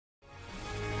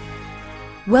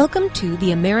Welcome to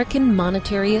the American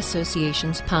Monetary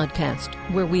Association's podcast,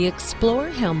 where we explore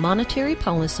how monetary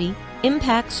policy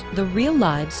impacts the real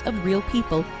lives of real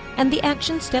people and the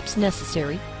action steps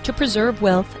necessary to preserve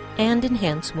wealth and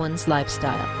enhance one's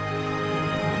lifestyle.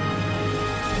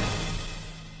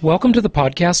 Welcome to the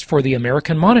podcast for the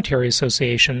American Monetary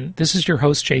Association. This is your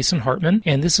host, Jason Hartman,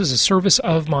 and this is a service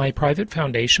of my private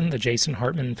foundation, the Jason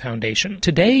Hartman Foundation.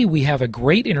 Today, we have a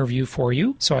great interview for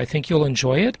you, so I think you'll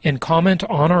enjoy it. And comment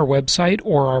on our website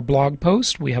or our blog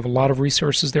post. We have a lot of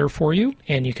resources there for you,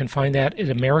 and you can find that at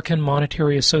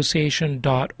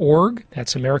AmericanMonetaryAssociation.org.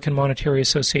 That's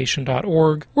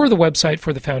AmericanMonetaryAssociation.org, or the website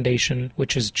for the foundation,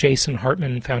 which is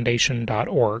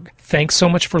JasonHartmanFoundation.org. Thanks so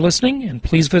much for listening, and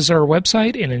please visit our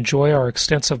website and enjoy our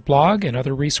extensive blog and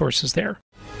other resources there.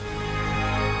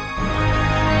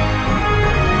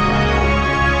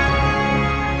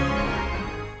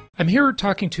 I'm here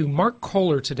talking to Mark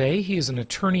Kohler today. He is an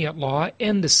attorney at law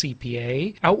and a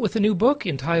CPA, out with a new book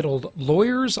entitled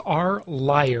Lawyers Are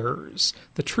Liars,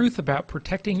 The Truth About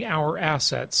Protecting Our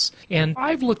Assets. And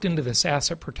I've looked into this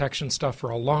asset protection stuff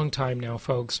for a long time now,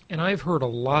 folks, and I've heard a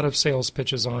lot of sales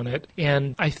pitches on it.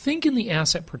 And I think in the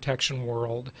asset protection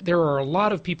world, there are a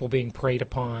lot of people being preyed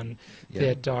upon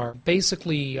that are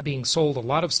basically being sold a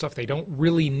lot of stuff they don't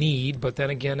really need, but then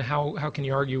again, how can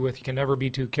you argue with you can never be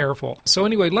too careful? So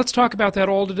anyway, let's talk about that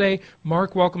all today.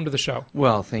 Mark, welcome to the show.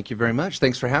 Well, thank you very much.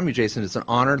 Thanks for having me, Jason. It's an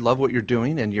honor. Love what you're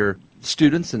doing and your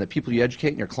students and the people you educate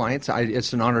and your clients.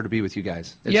 It's an honor to be with you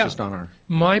guys. It's just an honor.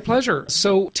 My pleasure.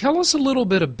 So tell us a little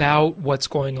bit about what's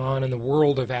going on in the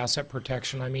world of asset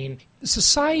protection. I mean,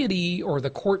 society or the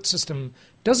court system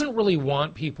doesn't really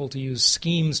want people to use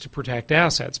schemes to protect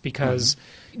assets because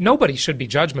nobody should be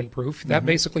judgment-proof. That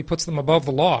basically puts them above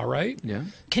the law, right? Yeah.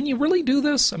 Can you really do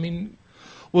this? I mean...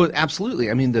 Well,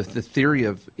 absolutely. I mean, the theory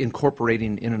of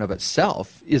incorporating in and of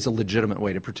itself is a legitimate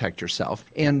way to protect yourself.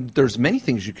 And there's many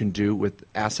things you can do with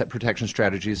asset protection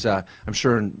strategies. I'm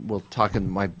sure we'll talk a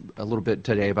little bit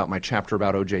today about my chapter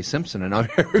about O.J. Simpson and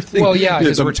everything. Well, yeah,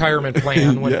 his retirement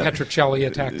plan when Petrocelli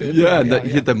attacked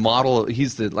it. The model,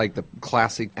 he's the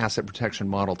classic asset protection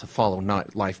model to follow,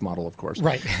 not life model, of course.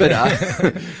 Right.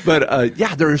 But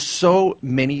there are so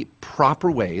many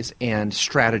proper ways and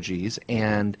strategies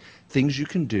and things you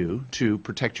can do to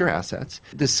protect your assets.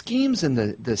 The schemes and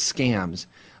the scams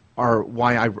are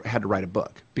why I had to write a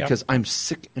book, because I'm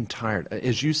sick and tired.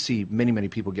 As you see, many, many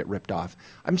people get ripped off.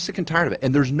 I'm sick and tired of it.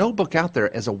 And there's no book out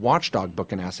there as a watchdog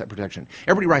book in asset protection.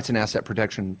 Everybody writes an asset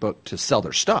protection book to sell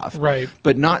their stuff, right?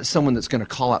 But not someone that's going to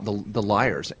call out the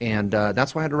liars. And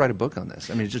that's why I had to write a book on this.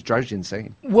 I mean, it just drives you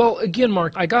insane. Well, again,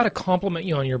 Mark, I got to compliment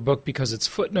you on your book because it's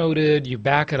footnoted. You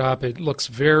back it up. It looks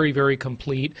very, very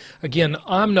complete. Again,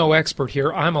 I'm no expert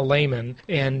here. I'm a layman.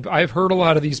 And I've heard a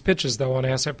lot of these pitches, though, on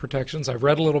asset protections. I've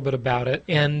read a little bit about it.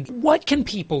 And what can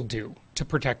people do to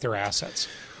protect their assets?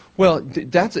 Well,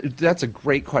 that's a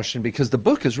great question, because the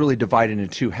book is really divided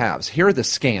into two halves. Here are the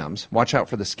scams. Watch out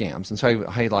for the scams. And so I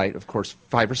highlight, of course,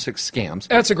 5 or 6 scams.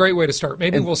 That's a great way to start.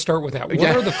 Maybe we'll start with that. What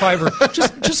are the 5 or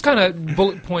just kind of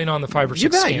bullet point on the 5 or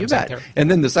 6 scams out there? And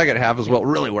then the second half is what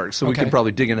really works. So we can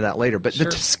probably dig into that later. But the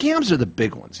scams are the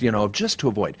big ones, just to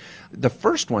avoid. The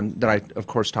first one that I, of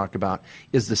course, talk about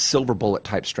is the silver bullet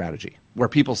type strategy, where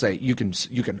people say you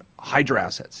can hide your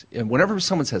assets. And whenever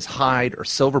someone says hide or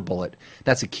silver bullet,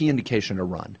 that's a key indication to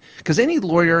run. Because any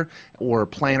lawyer or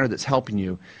planner that's helping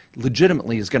you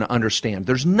legitimately is going to understand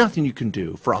there's nothing you can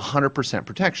do for 100%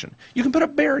 protection. You can put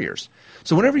up barriers.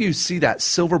 So whenever you see that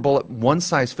silver bullet,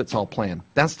 one-size-fits-all plan,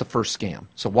 that's the first scam.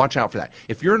 So watch out for that.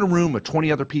 If you're in a room with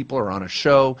 20 other people or on a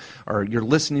show or you're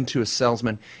listening to a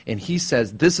salesman and he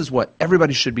says this is what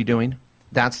everybody should be doing,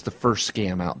 that's the first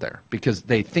scam out there, because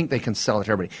they think they can sell it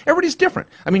to everybody. Everybody's different.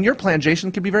 I mean, your plan,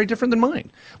 Jason, could be very different than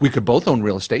mine. We could both own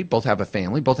real estate, both have a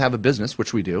family, both have a business,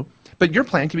 which we do, but your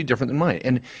plan could be different than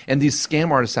mine. And these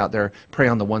scam artists out there prey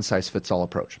on the one-size-fits-all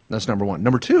approach. That's number one.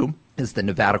 Number two is the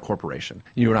Nevada Corporation.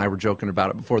 You and I were joking about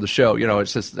it before the show.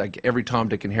 It's just like every Tom,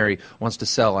 Dick, and Harry wants to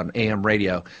sell on AM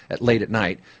radio late at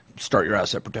night. Start your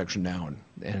asset protection now,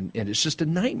 and it's just a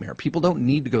nightmare. People don't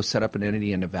need to go set up an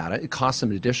entity in Nevada. It costs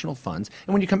them additional funds,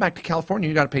 and when you come back to California,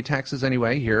 you got to pay taxes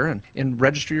anyway here and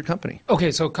register your company. Okay,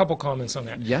 so a couple comments on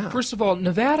that. Yeah. First of all,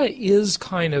 Nevada is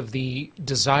kind of the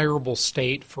desirable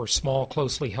state for small,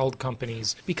 closely held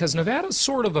companies, because Nevada's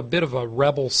sort of a bit of a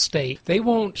rebel state. They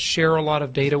won't share a lot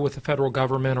of data with the federal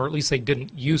government, or at least they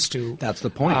didn't used to. That's the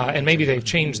point. And maybe they've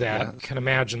changed that. Yeah. I can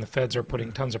imagine the feds are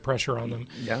putting tons of pressure on them,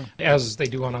 yeah, as they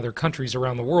do on other countries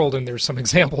around the world, and there's some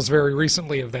examples very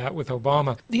recently of that with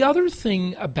Obama. The other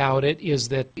thing about it is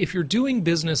that if you're doing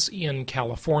business in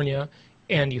California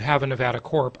and you have a Nevada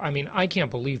corp, I mean, I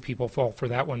can't believe people fall for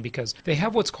that one because they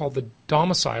have what's called the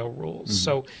domicile rules.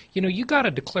 So, you got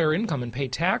to declare income and pay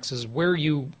taxes where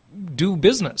you do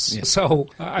business. Yeah. So,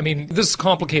 I mean, this is a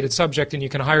complicated subject, and you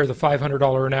can hire the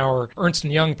 $500 an hour Ernst &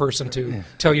 Young person to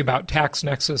tell you about tax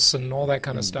nexus and all that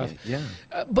kind of stuff. Yeah.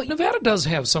 But Nevada does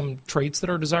have some traits that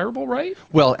are desirable, right?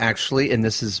 Well, actually, and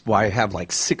this is why I have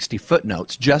like 60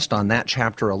 footnotes just on that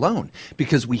chapter alone,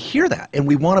 because we hear that and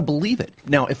we want to believe it.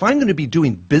 Now, if I'm going to be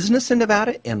doing business in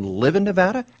Nevada and live in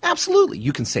Nevada, absolutely.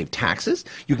 You can save taxes.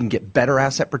 You can get better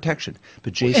asset protection.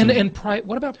 But Jason...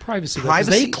 what about privacy? Because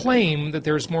they claim that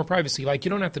there's more privacy. Like,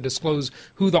 you don't have to disclose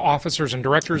who the officers and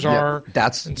directors are.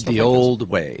 That's the old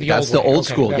way. That's the old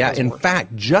school. Yeah. In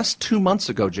fact, just 2 months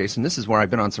ago, Jason, this is where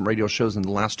I've been on some radio shows in the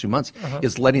last 2 months,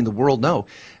 is letting the world know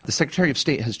the Secretary of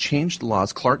State has changed the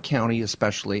laws. Clark County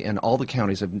especially, and all the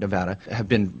counties of Nevada have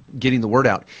been getting the word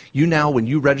out. You now, when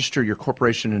you register your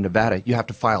corporation in Nevada, you have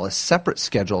to file a separate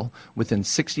schedule within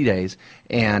 60 days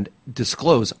and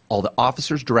disclose all the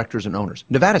officers, directors, and owners.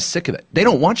 Nevada's sick of it. They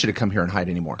don't want you to come here and hide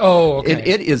anymore. Oh, okay.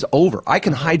 It is over. I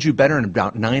can hide you better in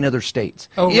about 9 other states.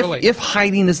 Oh, really? If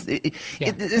hiding is...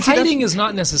 Hiding is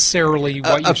not necessarily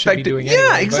what you should be doing anyway.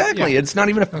 Yeah, exactly. It's not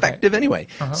even effective anyway.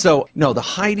 So, no, the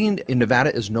hiding in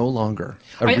Nevada is no longer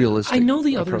a realistic I know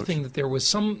the other approach. thing that there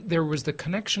was the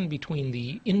connection between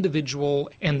the individual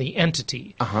and the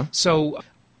entity. So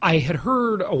I had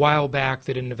heard a while back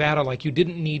that in Nevada, like, you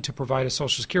didn't need to provide a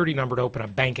Social Security number to open a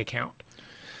bank account.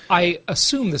 I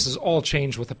assume this is all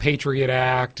changed with the Patriot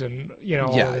Act and,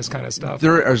 all this kind of stuff.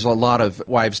 There's a lot of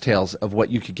wives' tales of what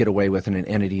you could get away with in an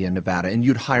entity in Nevada. And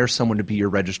you'd hire someone to be your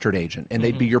registered agent, and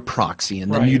they'd be your proxy,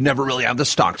 and then you'd never really have the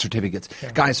stock certificates.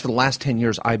 Yeah. Guys, for the last 10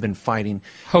 years, I've been fighting...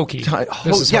 Hokey.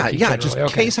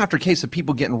 Case after case of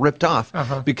people getting ripped off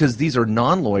because these are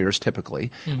non-lawyers,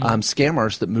 typically,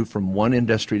 scammers that move from one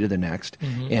industry to the next,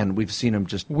 and we've seen them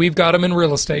just... We've got them in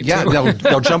real estate, too.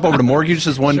 They'll jump over to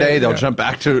mortgages one day, they'll jump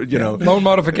back to... loan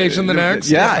modification the next.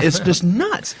 Yeah, it's just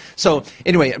nuts. So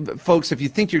anyway, folks, if you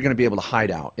think you're going to be able to hide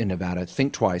out in Nevada,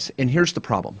 think twice. And here's the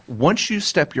problem. Once you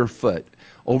step your foot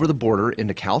over the border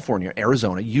into California,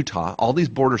 Arizona, Utah, all these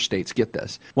border states get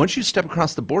this. Once you step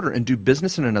across the border and do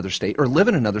business in another state or live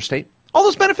in another state, all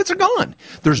those benefits are gone.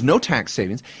 There's no tax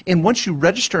savings. And once you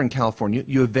register in California,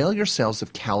 you avail yourselves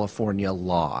of California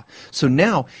law. So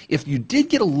now, if you did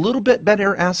get a little bit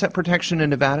better asset protection in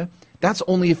Nevada, that's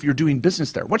only if you're doing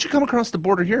business there. Once you come across the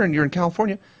border here and you're in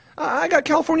California, I got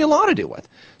California law to deal with.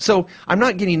 So I'm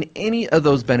not getting any of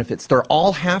those benefits. They're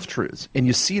all half-truths. And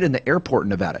you see it in the airport in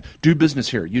Nevada. Do business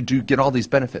here. You do get all these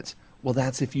benefits. Well,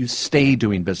 that's if you stay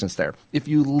doing business there. If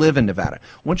you live in Nevada.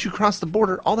 Once you cross the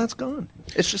border, all that's gone.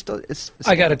 It's just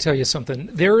I got to tell you something.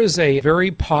 There is a very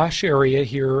posh area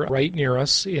here right near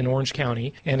us in Orange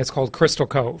County, and it's called Crystal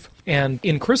Cove. And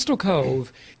in Crystal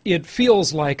Cove, it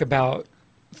feels like about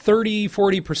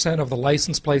 30-40% of the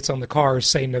license plates on the cars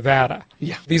say Nevada.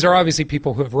 Yeah. These are obviously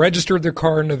people who have registered their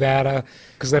car in Nevada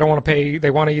because they don't want to pay,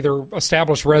 they want to either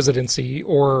establish residency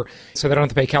or so they don't have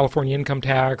to pay California income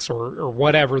tax or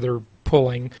whatever they're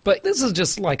pulling. But this is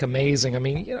just like amazing. I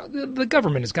mean, the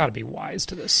government has got to be wise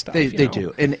to this stuff. They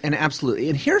do. And absolutely.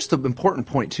 And here's the important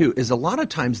point too, is a lot of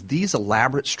times these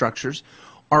elaborate structures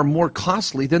are more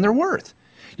costly than they're worth.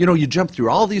 You jump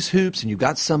through all these hoops and you've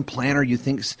got some planner you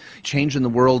think's changing the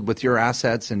world with your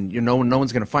assets and no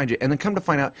one's going to find you. And then come to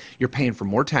find out you're paying for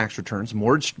more tax returns,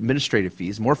 more administrative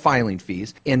fees, more filing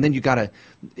fees. And then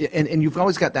and you've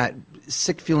always got that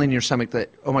sick feeling in your stomach that,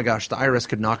 oh my gosh, the IRS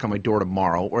could knock on my door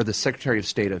tomorrow, or the Secretary of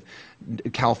State of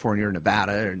California or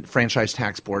Nevada and Franchise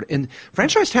Tax Board. And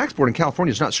Franchise Tax Board in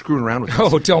California is not screwing around with this.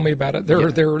 Oh, tell me about it.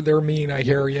 They're mean, I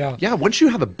hear, yeah. Yeah, once you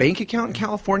have a bank account in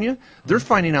California, they're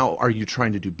finding out, are you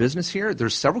trying to do business here?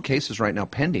 There's several cases right now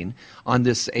pending on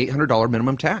this $800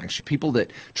 minimum tax. People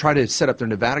that try to set up their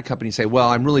Nevada company say, well,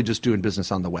 I'm really just doing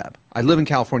business on the web. I live in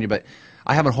California, but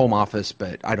I have a home office,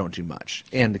 but I don't do much.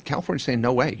 And California's saying,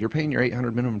 no way, you're paying your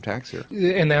 $800 minimum tax here.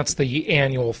 And that's the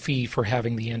annual fee for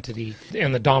having the entity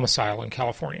and the domicile in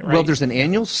California, right? Well, there's an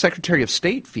annual Secretary of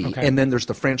State fee, and then there's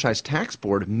the Franchise Tax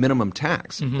Board minimum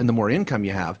tax. And the more income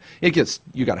you have,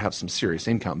 you got to have some serious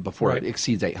income before it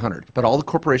exceeds $800. But all the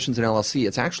corporations and LLC,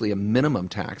 it's actually a minimum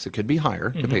tax. It could be higher,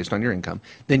 based on your income.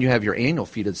 Then you have your annual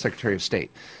fee to the Secretary of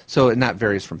State. So, and that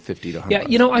varies from $50 to $100.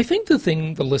 Yeah, I think the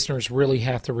thing the listeners really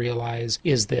have to realize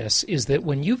is that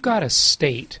when you've got a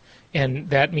state, and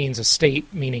that means a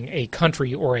state meaning a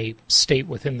country or a state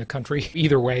within the country,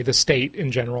 either way, the state in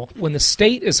general, when the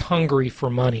state is hungry for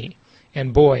money,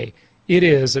 and boy, It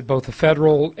is at both the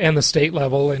federal and the state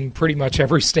level in pretty much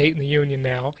every state in the union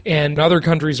now and other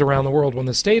countries around the world. When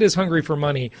the state is hungry for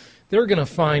money, they're going to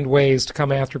find ways to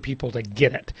come after people to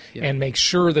get it and make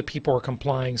sure that people are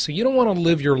complying. So you don't want to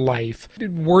live your life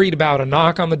worried about a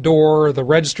knock on the door or the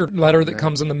registered letter that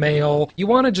comes in the mail. You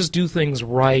want to just do things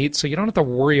right so you don't have to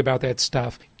worry about that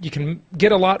stuff. You can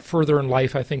get a lot further in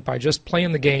life, I think, by just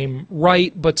playing the game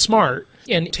right but smart.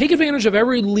 And take advantage of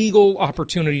every legal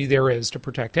opportunity there is to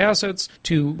protect assets,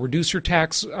 to reduce your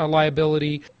tax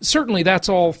liability. Certainly, that's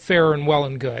all fair and well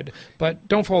and good, but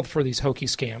don't fall for these hokey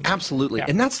scams. Absolutely. Yeah.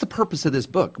 And that's the purpose of this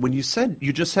book. When you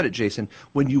just said it, Jason,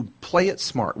 when you play it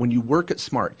smart, when you work it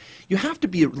smart, you have to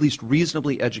be at least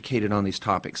reasonably educated on these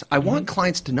topics. I want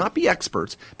clients to not be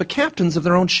experts, but captains of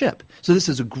their own ship. So this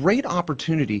is a great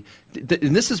opportunity,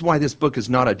 and this is why this book is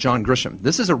not a John Grisham.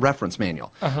 This is a reference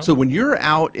manual. So when you're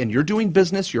out and you're doing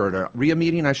business, you're at a RIA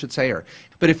meeting, I should say,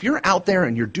 but if you're out there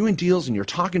and you're doing deals and you're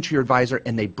talking to your advisor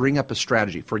and they bring up a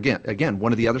strategy for, again,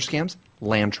 one of the other scams,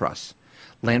 land trusts.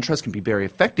 Land trusts can be very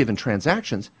effective in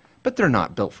transactions, but they're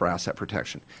not built for asset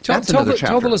protection. That's another chapter.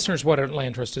 Tell the listeners what a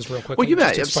land trust is real quick.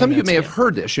 Well, some of you may have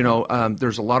heard this.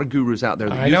 There's a lot of gurus out there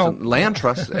that use land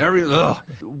trusts.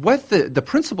 What the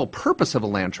principal purpose of a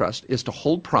land trust is to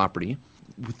hold property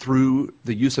through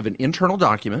the use of an internal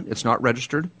document. It's not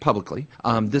registered publicly.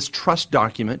 This trust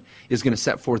document is going to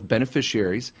set forth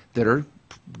beneficiaries that are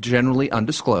generally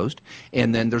undisclosed,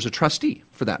 and then there's a trustee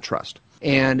for that trust.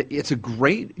 And it's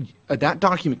that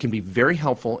document can be very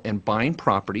helpful in buying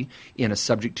property in a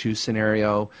subject to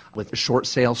scenario with short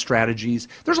sale strategies.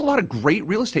 There's a lot of great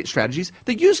real estate strategies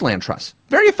that use land trusts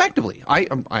very effectively.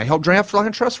 I help draft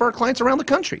land trusts for our clients around the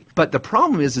country. But the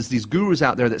problem is these gurus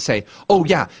out there that say, oh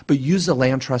yeah, but use the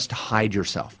land trust to hide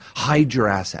yourself, hide your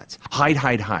assets,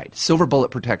 hide. Silver bullet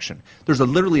protection. There's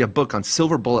literally a book on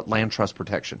silver bullet land trust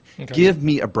protection. Okay. Give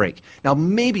me a break. Now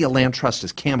maybe a land trust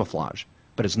is camouflage,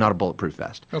 but it's not a bulletproof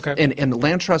vest. Okay. And the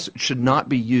land trust should not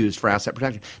be used for asset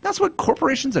protection. That's what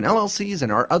corporations and LLCs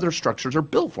and our other structures are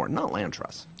built for, not land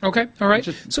trusts. Okay, all right.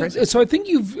 So I think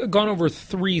you've gone over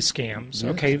 3 scams.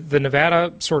 Yes. Okay, the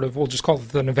Nevada we'll just call it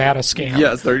the Nevada scam.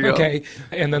 Yes, there you go. Okay,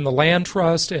 and then the land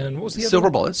trust, and what was the other Silver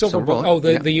one? bullet. Silver bullet. Oh,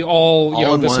 the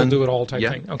all this will do it all type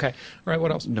yeah. thing. Okay, all right,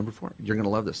 what else? Number 4, you're going to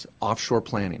love this, offshore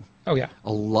planning. Oh, yeah.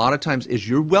 A lot of times as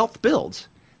your wealth builds,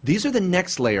 these are the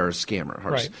next layer of scammers.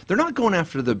 Right. They're not going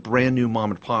after the brand new mom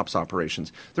and pops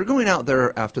operations. They're going out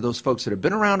there after those folks that have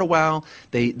been around a while.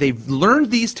 They've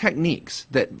learned these techniques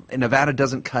that Nevada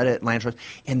doesn't cut it, land trust,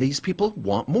 and these people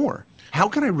want more. How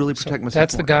can I really protect myself?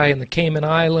 That's more? The guy in the Cayman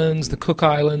Islands, the Cook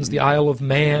Islands, the Isle of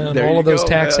Man, all of those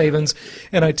tax havens.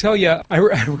 And I tell you, I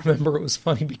remember it was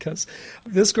funny because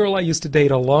this girl I used to date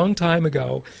a long time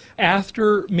ago,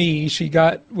 after me, she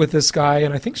got with this guy,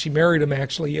 and I think she married him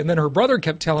actually, and then her brother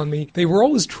kept telling me they were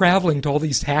always traveling to all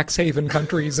these tax haven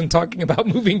countries and talking about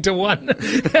moving to one.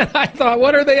 And I thought,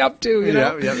 what are they up to?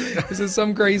 This is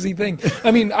some crazy thing.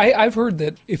 I mean, I've heard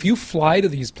that if you fly to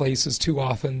these places too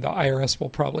often, the IRS will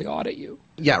probably audit you.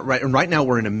 Yeah, right. And right now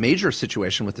we're in a major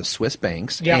situation with the Swiss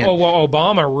banks. Yeah,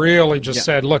 Obama really just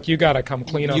said, look, you got to come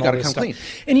clean on all this stuff. Clean.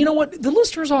 And you know what? The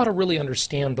listeners ought to really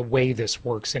understand the way this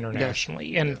works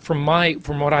internationally. Yes. And from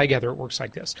what I gather, it works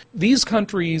like this. These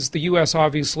countries, the U.S.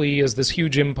 obviously is this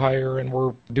huge empire, and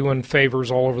we're doing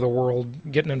favors all over the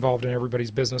world, getting involved in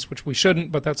everybody's business, which we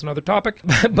shouldn't, but that's another topic.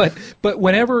 But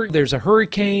whenever there's a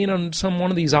hurricane on one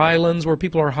of these islands where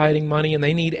people are hiding money and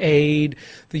they need aid,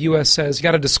 the U.S. says, you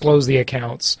got to disclose the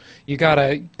accounts. You got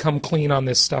to come clean on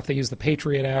this stuff. They use the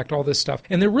Patriot Act, all this stuff.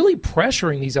 And they're really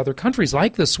pressuring these other countries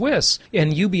like the Swiss.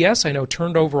 And UBS, I know,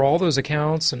 turned over all those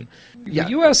accounts. And the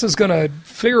U.S. is going to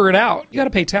figure it out. You got to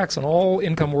pay tax on all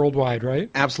income worldwide, right?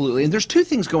 Absolutely. And there's 2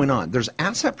 things going on. There's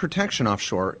asset protection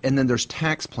offshore, and then there's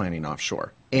tax planning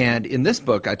offshore. And in this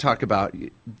book, I talk about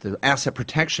the asset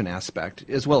protection aspect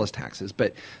as well as taxes.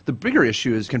 But the bigger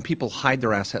issue is, can people hide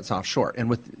their assets offshore? And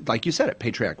with, like you said, at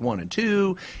Patriot Act 1 and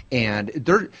 2,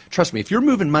 and trust me, if you're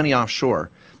moving money offshore,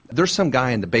 there's some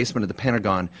guy in the basement of the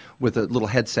Pentagon with a little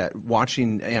headset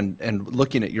watching and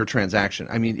looking at your transaction.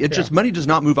 I mean, money does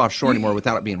not move offshore anymore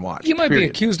without it being watched. You might be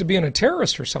accused of being a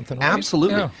terrorist or something, right?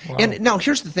 Absolutely. Yeah. Wow. And now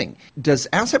here's the thing. Does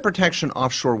asset protection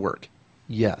offshore work?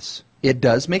 Yes. It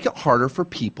does make it harder for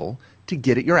people to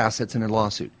get at your assets in a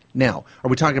lawsuit. Now, are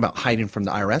we talking about hiding from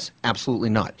the IRS?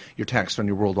 Absolutely not. You're taxed on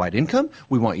your worldwide income.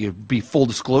 We want you to be full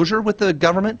disclosure with the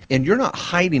government. And you're not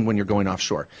hiding when you're going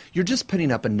offshore. You're just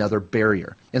putting up another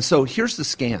barrier. And so here's the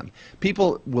scam.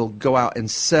 People will go out and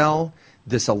sell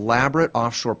this elaborate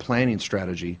offshore planning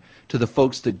strategy to the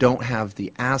folks that don't have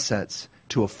the assets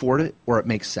to afford it or it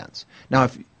makes sense. Now,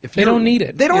 if they don't need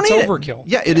it, it's overkill.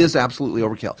 Yeah, it is absolutely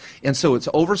overkill. And so it's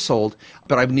oversold,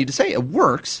 but I need to say it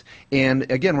works.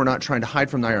 And again, we're not trying to hide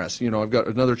from the IRS. I've got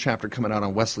another chapter coming out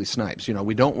on Wesley Snipes.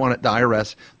 We don't want the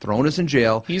IRS throwing us in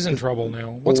jail. He's in trouble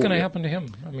now. What's going to happen to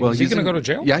him? Well, is he going to go to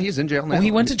jail? Yeah, he's in jail now. Oh,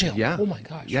 he went to jail? Yeah. Oh, my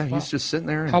gosh. Yeah, wow. he's just sitting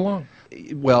there. How long?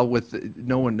 Well,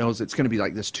 no one knows. It's going to be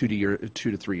like this 2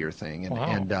 to 3 year thing. And, wow.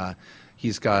 and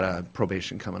he's got a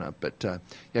probation coming up. But,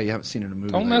 yeah, you haven't seen it in a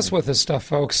movie. Don't mess with this stuff,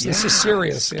 folks. This is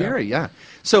serious. It's scary, yeah.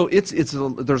 So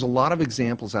there's a lot of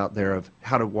examples out there of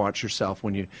how to watch yourself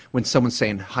when someone's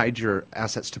saying hide your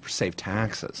assets to save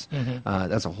taxes.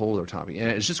 That's a whole other topic, and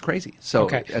it's just crazy. So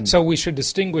so we should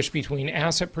distinguish between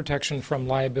asset protection from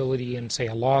liability in, say,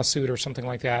 a lawsuit or something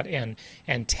like that,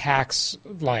 and tax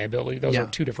liability. Those are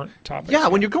two different topics. Yeah,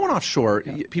 when you're going offshore,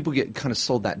 people get kind of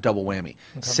sold that double whammy.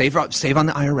 Save on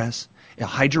the IRS.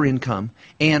 Hide your income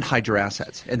and hide your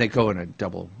assets, and they go in a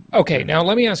double. Okay, now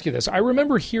let me ask you this. I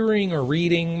remember hearing or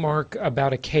reading, Mark,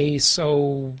 about a case, I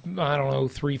don't know,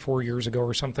 3-4 years ago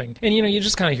or something. And, you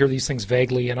just kind of hear these things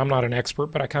vaguely, and I'm not an expert,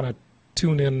 but I kind of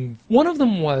tune in. One of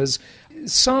them was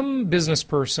some business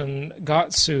person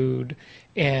got sued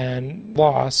and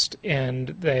lost, and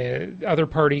the other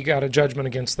party got a judgment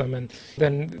against them, and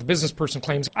then the business person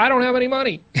claims, I don't have any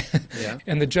money.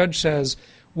 And the judge says,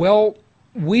 well,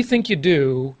 we think you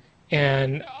do,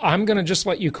 and I'm going to just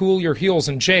let you cool your heels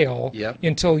in jail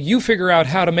until you figure out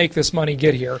how to make this money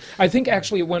get here. I think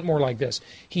actually it went more like this.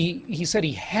 He said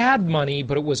he had money,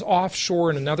 but it was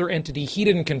offshore in another entity he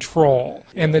didn't control.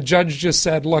 And the judge just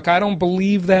said, look, I don't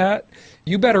believe that.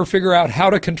 You better figure out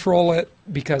how to control it,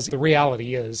 because the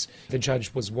reality is the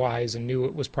judge was wise and knew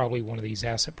it was probably one of these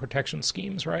asset protection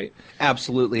schemes, right?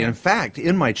 Absolutely. And in fact,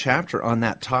 in my chapter on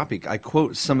that topic, I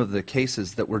quote some of the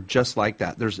cases that were just like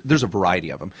that. There's a variety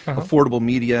of them. Affordable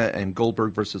Media and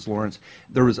Goldberg versus Lawrence.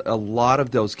 There was a lot of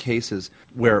those cases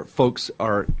where folks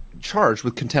are charged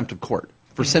with contempt of court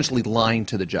for essentially lying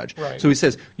to the judge. Right. So he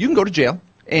says, you can go to jail.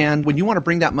 And when you want to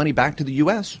bring that money back to the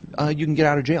U.S., you can get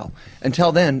out of jail.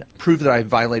 Until then, prove that I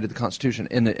violated the Constitution,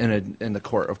 and the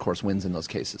court, of course, wins in those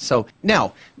cases. So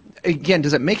now, again,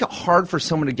 does it make it hard for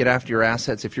someone to get after your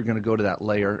assets if you're going to go to that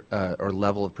layer or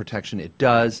level of protection? It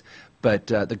does, but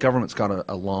the government's got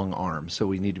a long arm, so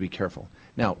we need to be careful.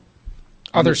 Now,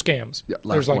 other scams. Yeah,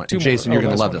 There's like one. two Jason, more. you're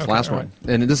going to love this. Okay, last one.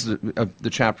 And this is the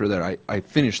chapter that I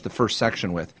finished the first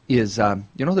section with, is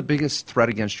the biggest threat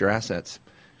against your assets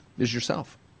is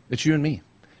yourself. It's you and me.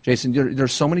 Jason,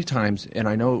 there's so many times, and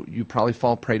I know you probably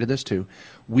fall prey to this too,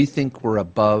 we think we're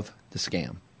above the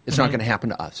scam. It's not going to happen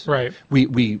to us. Right.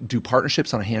 We do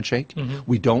partnerships on a handshake.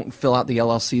 We don't fill out the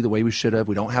LLC the way we should have.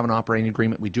 We don't have an operating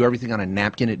agreement. We do everything on a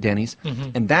napkin at Denny's.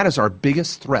 And that is our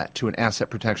biggest threat to an asset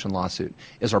protection lawsuit,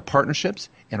 is our partnerships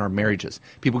and our marriages.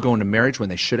 People go into marriage when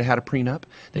they should have had a prenup.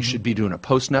 They should be doing a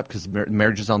post-nup because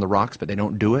marriage is on the rocks, but they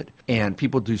don't do it. And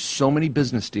people do so many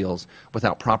business deals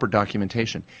without proper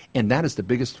documentation. And that is the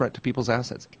biggest threat to people's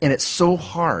assets. And it's so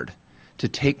hard to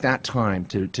take that time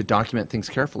to document things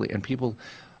carefully. And people...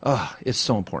 it's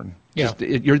so important. Yeah.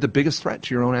 You're the biggest threat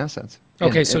to your own assets.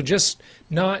 Okay, so just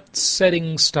not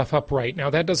setting stuff up right.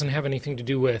 Now, that doesn't have anything to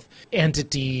do with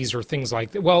entities or things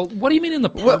like that. Well, what do you mean in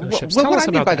the partnerships? What Tell us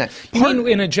I mean about by that. that? You mean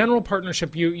in a general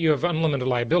partnership, you have unlimited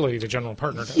liability, the general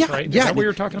partner does, right? Is that what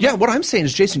you're talking about? Yeah, what I'm saying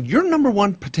is, Jason, your number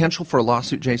one potential for a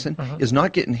lawsuit, Jason, is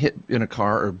not getting hit in a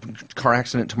car or car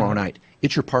accident tomorrow night.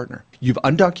 It's your partner. You've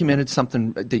undocumented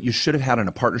something that you should have had in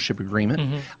a partnership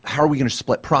agreement. How are we going to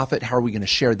split profit? How are we going to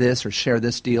share this or share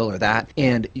this deal or that?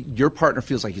 And your partner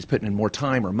feels like he's putting in more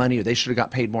time or money, or they should have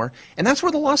got paid more. And that's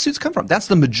where the lawsuits come from. That's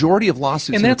the majority of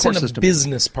lawsuits in the court system. And that's in a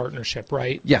business partnership,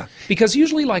 right? Yeah. Because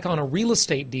usually, like on a real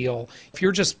estate deal, if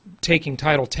you're just taking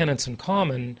title, tenants in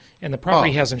common, and the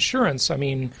property has insurance, I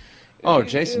mean... Oh,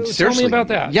 Jason, seriously. Tell me about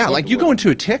that. Yeah, like you go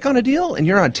into a tick on a deal and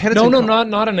you're on tenants. No,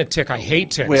 not in a tick. I hate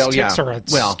ticks. Well, ticks are a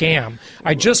scam.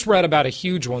 I just read about a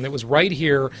huge one that was right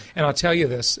here, and I'll tell you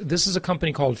this. This is a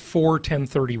company called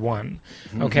 41031,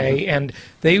 okay? And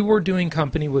they were doing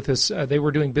company with this, they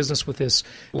were doing business with this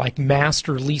like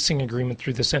master leasing agreement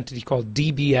through this entity called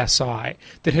DBSI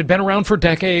that had been around for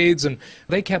decades, and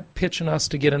they kept pitching us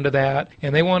to get into that,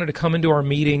 and they wanted to come into our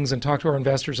meetings and talk to our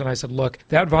investors, and I said, look,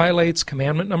 that violates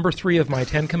commandment number 3 of my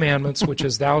 10 commandments, which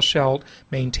is thou shalt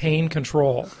maintain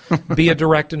control, be a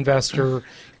direct investor,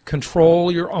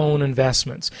 control your own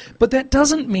investments. But that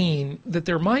doesn't mean that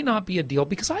there might not be a deal,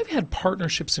 because I've had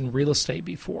partnerships in real estate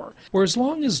before, where as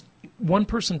long as one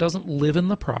person doesn't live in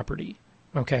the property,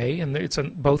 okay, and it's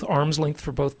both arm's length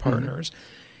for both partners,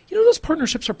 you know, those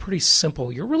partnerships are pretty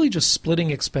simple. You're really just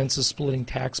splitting expenses, splitting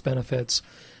tax benefits.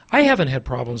 I haven't had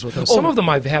problems with those. Some of them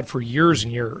I've had for years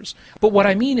and years. But what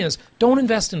I mean is, don't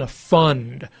invest in a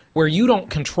fund where you don't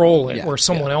control it, where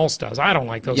someone else does. I don't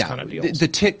like those kind of deals. The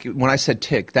TIC, when I said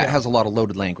TIC, that has a lot of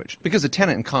loaded language. Because a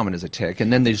tenant in common is a TIC,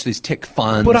 and then there's these TIC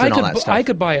funds and all that stuff. I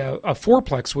could buy a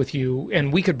fourplex with you,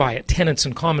 and we could buy it tenants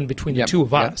in common between the two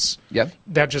of us. Yep.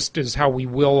 That just is how we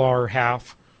will our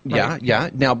half. Right? Yeah.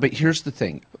 Now, but here's the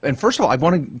thing. And first of all, I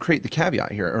want to create the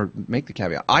caveat here, or make the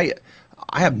caveat.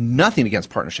 I have nothing against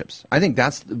partnerships. I think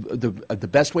that's the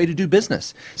best way to do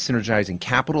business. Synergizing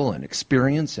capital and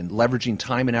experience and leveraging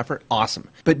time and effort, awesome.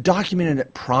 But documenting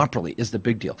it properly is the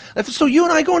big deal. So you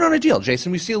and I going on a deal,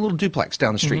 Jason, we see a little duplex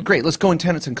down the street. Great, let's go in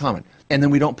tenants in common. And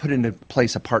then we don't put into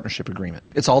place a partnership agreement.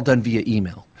 It's all done via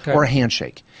email or a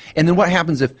handshake. And then what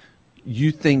happens if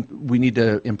you think we need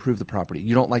to improve the property,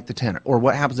 you don't like the tenant, or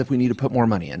what happens if we need to put more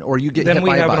money in, or you get hit by a bus.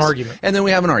 Then we have an argument. And then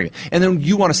we have an argument. And then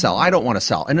you want to sell, I don't want to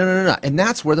sell. And no. And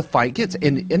that's where the fight gets.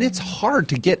 And it's hard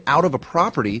to get out of a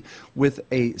property with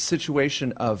a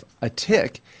situation of a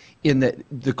TIC, in that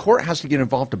the court has to get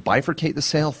involved to bifurcate the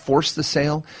sale, force the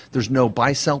sale. There's no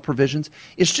buy-sell provisions.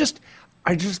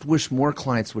 I just wish more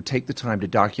clients would take the time to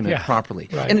document properly.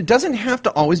 Right. And it doesn't have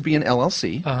to always be an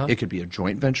LLC. It could be a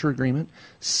joint venture agreement,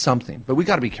 something. But we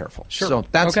got to be careful. Sure. So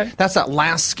that's that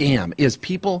last scam, is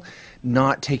people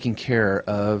not taking care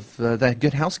of the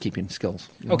good housekeeping skills.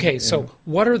 Okay, so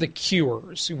what are the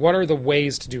cures? What are the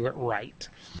ways to do it right?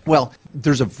 Well,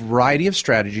 there's a variety of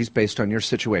strategies based on your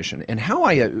situation. And how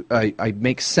I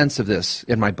make sense of this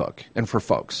in my book and for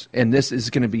folks, and this is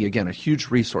going to be, again, a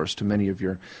huge resource to many of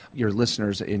your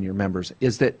listeners and your members,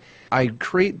 is that I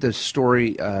create the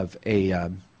story of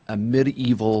a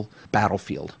medieval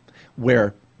battlefield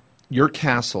where your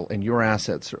castle and your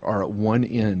assets are at one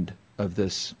end of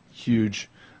this huge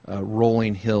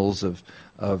rolling hills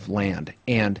of land.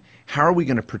 And how are we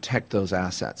going to protect those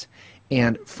assets?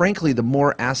 And frankly, the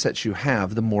more assets you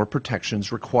have, the more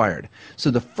protections required. So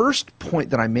the first point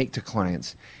that I make to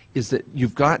clients is that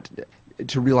you've got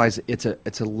to realize it's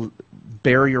a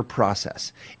barrier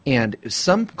process. And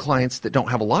some clients that don't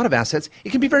have a lot of assets,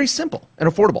 it can be very simple and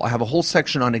affordable. I have a whole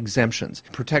section on exemptions,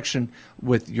 protection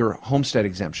with your homestead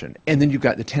exemption. And then you've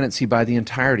got the tenancy by the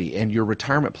entirety and your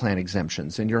retirement plan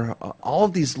exemptions and your all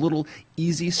of these little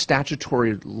easy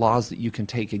statutory laws that you can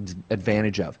take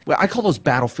advantage of. Well, I call those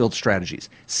battlefield strategies,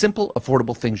 simple,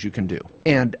 affordable things you can do.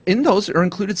 And in those are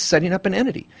included setting up an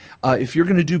entity. If you're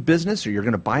going to do business or you're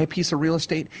going to buy a piece of real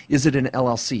estate, is it an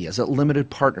LLC? Is it limited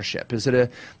partnership? Is it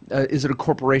a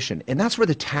corporation? And that's where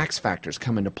the tax factors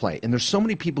come into play. And there's so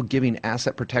many people giving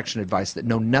asset protection advice that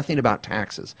know nothing about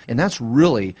taxes. And that's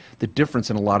really the difference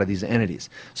in a lot of these entities.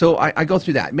 So I go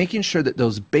through that, making sure that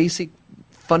those basic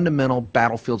fundamental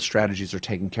battlefield strategies are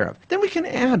taken care of. Then we can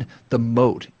add the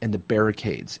moat and the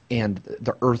barricades and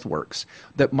the earthworks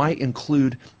that might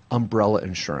include umbrella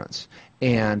insurance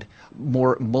and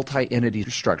more multi-entity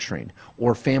structuring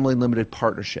or family limited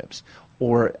partnerships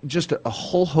or just a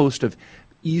whole host of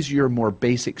easier, more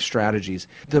basic strategies,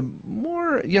 the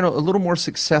more, a little more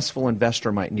successful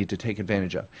investor might need to take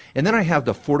advantage of. And then I have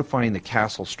the fortifying the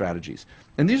castle strategies.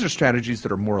 And these are strategies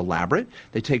that are more elaborate.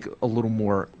 They take a little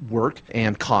more work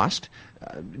and cost.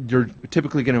 You're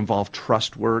typically going to involve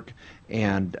trust work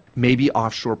and maybe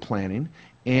offshore planning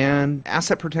and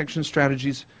asset protection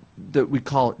strategies that we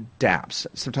call DAPS,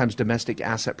 sometimes Domestic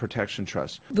Asset Protection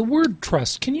Trust. The word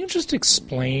trust, can you just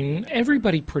explain?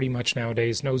 Everybody pretty much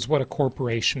nowadays knows what a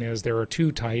corporation is. There are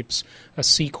two types, a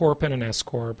C Corp and an S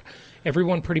Corp.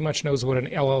 Everyone pretty much knows what an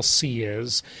LLC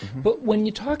is. Mm-hmm. But when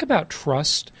you talk about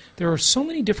trust, there are so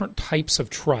many different types of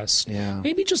trust. Yeah.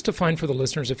 Maybe just define for the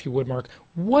listeners, if you would, Mark,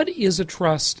 what is a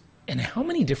trust and how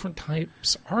many different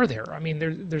types are there? I mean,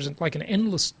 there's like an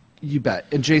endless... You bet.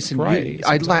 And Jason,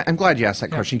 I'm glad you asked that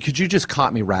question because you just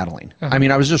caught me rattling. Uh-huh. I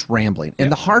mean, I was just rambling.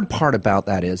 And the hard part about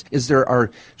that is there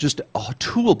are just a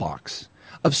toolbox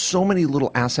of so many little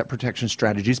asset protection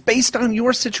strategies based on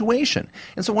your situation.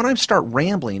 And so when I start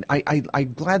rambling,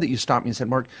 I'm glad that you stopped me and said,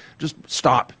 Mark, just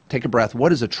stop, take a breath.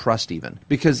 What is a trust even?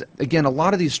 Because, again, a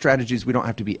lot of these strategies we don't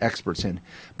have to be experts in.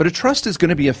 But a trust is going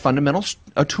to be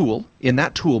a tool in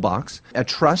that toolbox. A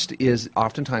trust is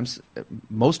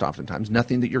most oftentimes,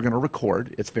 nothing that you're going to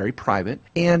record. It's very private.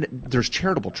 And there's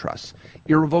charitable trusts,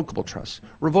 irrevocable trusts,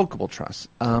 revocable trusts,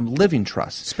 living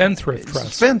trusts. Spendthrift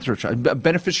trust.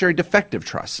 Beneficiary defective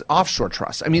trusts, offshore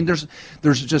trusts. I mean, there's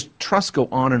just trusts go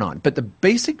on and on. But the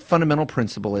basic fundamental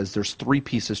principle is there's three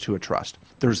pieces to a trust.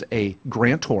 There's a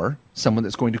grantor, grantor, someone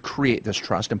that's going to create this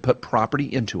trust and put property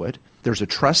into it. There's a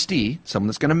trustee, someone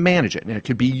that's going to manage it, and it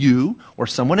could be you or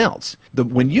someone else.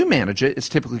 When you manage it, it's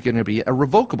typically going to be a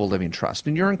revocable living trust,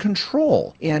 and you're in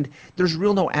control, and there's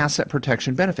real no asset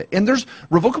protection benefit. And there's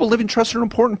revocable living trusts are an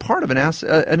important part of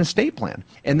an estate plan.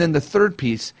 And then the third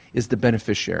piece is the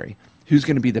beneficiary. Who's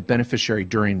going to be the beneficiary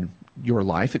during your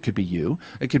life? It could be you,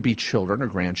 it could be children or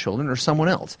grandchildren or someone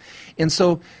else. And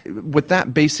so with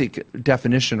that basic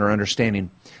definition or understanding,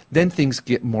 then things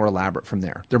get more elaborate from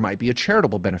there. There might be a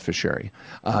charitable beneficiary.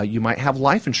 You might have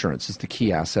life insurance as the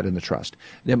key asset in the trust.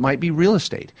 It might be real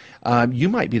estate. You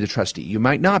might be the trustee. You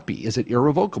might not be. Is it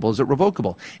irrevocable? Is it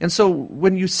revocable? And so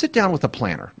when you sit down with a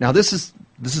planner, now this is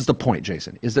the point,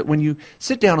 Jason, is that when you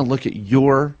sit down and look at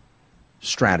your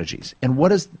strategies and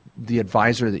what is the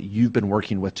advisor that you've been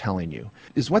working with telling you,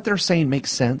 is what they're saying make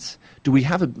sense? Do we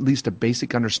have at least a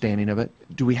basic understanding of it?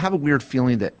 Do we have a weird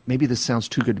feeling that maybe this sounds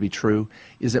too good to be true?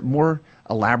 Is it more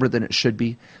elaborate than it should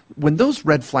be? When those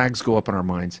red flags go up in our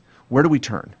minds, where do we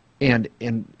turn? And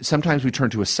sometimes we turn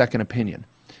to a second opinion.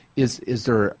 Is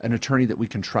there an attorney that we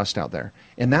can trust out there?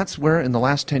 And that's where, in the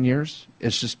last 10 years,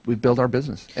 it's just we've built our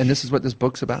business. And this is what this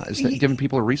book's about, is giving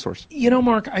people a resource. You know,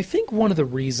 Mark, I think one of the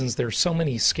reasons there's so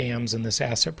many scams in this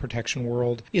asset protection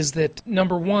world is that,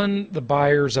 number one, the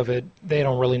buyers of it, they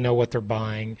don't really know what they're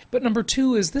buying. But number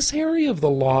two is this area of the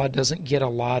law doesn't get a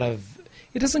lot of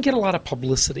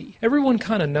publicity. Everyone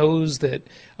kind of knows that,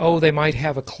 they might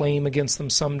have a claim against them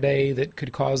someday that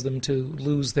could cause them to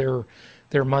lose their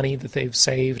money that they've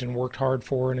saved and worked hard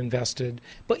for and invested.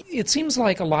 But it seems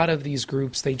like a lot of these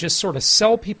groups, they just sort of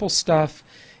sell people stuff,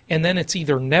 and then it's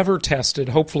either never tested,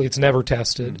 hopefully it's never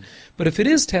tested, but if it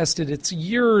is tested, it's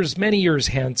many years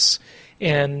hence,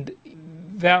 and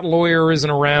that lawyer isn't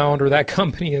around or that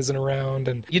company isn't around,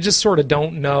 and you just sort of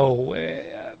don't know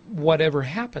whatever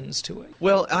happens to it.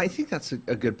 Well, I think that's a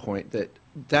good point,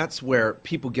 that's where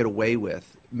people get away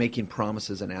with making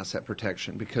promises in asset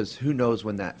protection, because who knows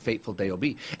when that fateful day will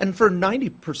be. And for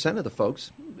 90% of the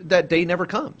folks, that day never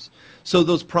comes. So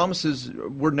those promises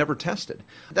were never tested.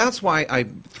 That's why I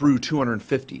threw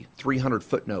 250, 300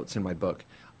 footnotes in my book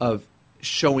of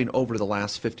showing over the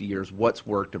last 50 years what's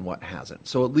worked and what hasn't.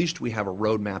 So at least we have a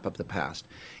roadmap of the past.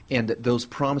 And that those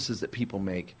promises that people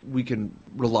make, we can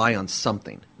rely on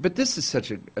something. But this is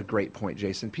such a great point,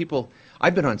 Jason.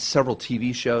 I've been on several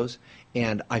TV shows,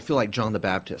 and I feel like John the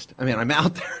Baptist. I mean, I'm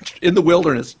out there in the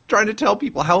wilderness trying to tell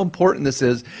people how important this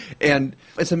is. And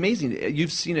it's amazing.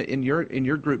 You've seen it in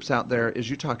your groups out there, as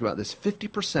you talk about this.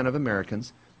 50% of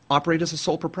Americans operate as a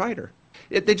sole proprietor.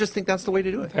 They just think that's the way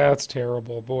to do it. That's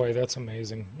terrible. Boy, that's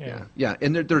amazing. Yeah.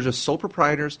 And they're just sole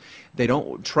proprietors. They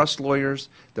don't trust lawyers.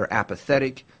 They're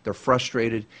apathetic. They're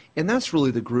frustrated. And that's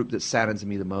really the group that saddens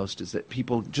me the most, is that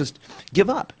people just give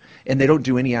up and they don't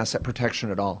do any asset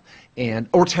protection at all,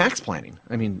 or tax planning.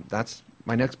 I mean, that's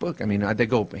my next book. I mean, they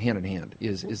go hand in hand,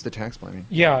 is the tax planning.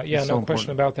 Yeah, no question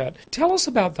about that. Tell us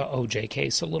about the OJ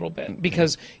case a little bit,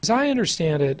 because as I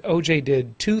understand it, OJ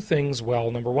did two things well.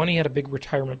 Number one, he had a big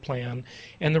retirement plan,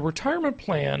 and the retirement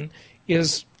plan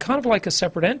is kind of like a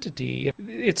separate entity.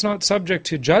 It's not subject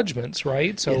to judgments,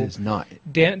 right? So it is not.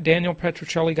 Daniel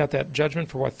Petruccelli got that judgment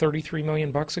for $33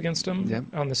 million against him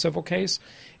on the civil case,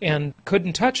 and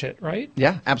couldn't touch it, right?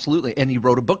 Yeah, absolutely. And he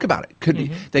wrote a book about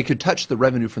it. They could touch the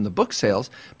revenue from the book sales,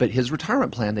 but his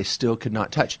retirement plan they still could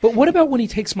not touch. But what about when he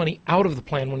takes money out of the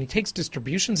plan? When he takes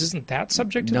distributions, isn't that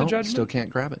subject to the judgment? No, still can't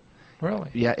grab it.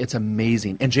 Really? Yeah, it's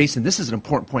amazing. And Jason, this is an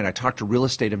important point I talk to real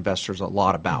estate investors a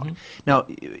lot about. Now,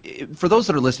 for those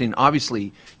that are listening,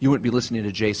 obviously you wouldn't be listening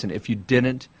to Jason if you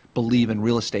didn't believe in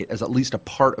real estate as at least a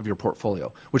part of your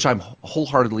portfolio, which I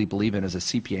wholeheartedly believe in as a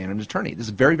CPA and an attorney. This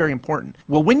is very, very important.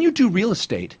 Well, when you do real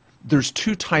estate, there's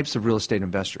two types of real estate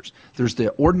investors. There's the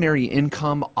ordinary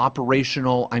income,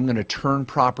 operational, I'm going to turn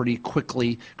property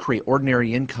quickly, create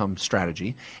ordinary income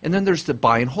strategy. And then there's the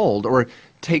buy and hold, or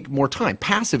take more time,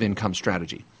 passive income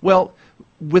strategy. Well,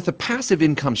 with a passive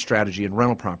income strategy in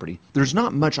rental property, there's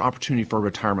not much opportunity for a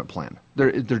retirement plan.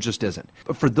 There just isn't.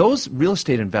 But for those real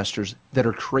estate investors that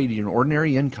are creating an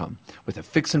ordinary income with a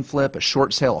fix and flip, a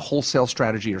short sale, a wholesale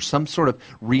strategy, or some sort of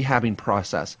rehabbing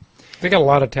process, they got a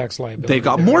lot of tax liability. They've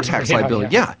got more tax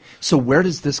liability, yeah. So where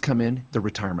does this come in? The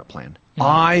retirement plan.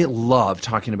 I love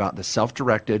talking about the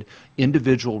self-directed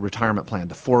individual retirement plan,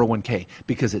 the 401k,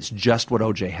 because it's just what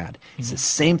OJ had. It's the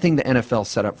same thing the NFL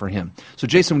set up for him. So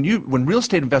Jason, when real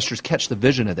estate investors catch the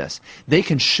vision of this, they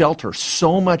can shelter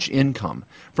so much income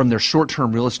from their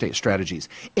short-term real estate strategies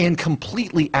and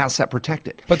completely asset protect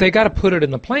it. But they got to put it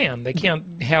in the plan. They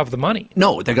can't have the money.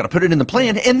 No, they got to put it in the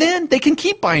plan, and then they can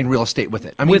keep buying real estate with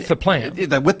it. With the plan.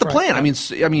 With the plan. I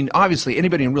mean, obviously,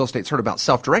 anybody in real estate's heard about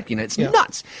self-directing. It's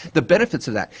nuts, the benefits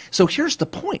of that. So here's the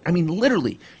point. I mean,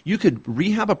 literally, you could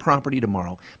rehab a property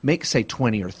tomorrow, make, say,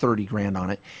 20 or 30 grand on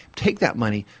it, take that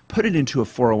money, put it into a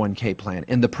 401k plan,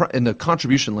 and the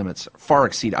contribution limits far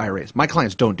exceed IRAs. My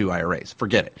clients don't do IRAs.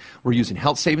 Forget it. We're using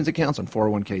health savings accounts on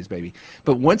 401ks, baby.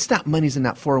 But once that money's in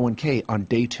that 401k on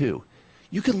day 2,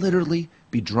 you could literally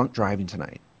be drunk driving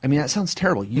tonight. I mean, that sounds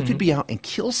terrible. You could be out and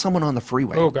kill someone on the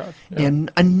freeway. Oh, God. Yeah.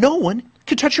 And no one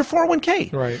could touch your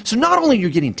 401k. Right. So not only are you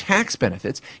getting tax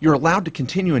benefits, you're allowed to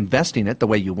continue investing it the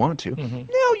way you want to.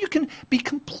 Now you can be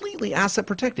completely asset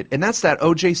protected. And that's that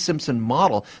O.J. Simpson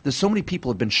model that so many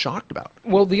people have been shocked about.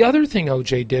 Well, the other thing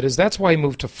O.J. did is that's why he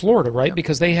moved to Florida, right?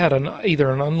 Because they had either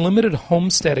an unlimited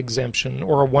homestead exemption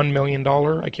or a $1 million,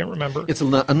 I can't remember. It's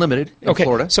unlimited in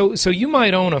Florida. So you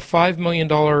might own a $5 million,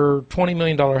 $20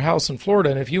 million house in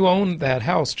Florida, and if you own that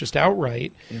house just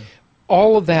outright,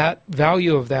 all of that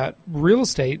value of that real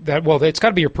estate, it's got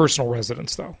to be your personal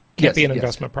residence, though. Can't be an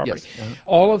investment property. Yes.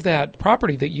 All of that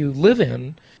property that you live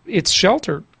in, it's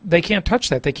sheltered. They can't touch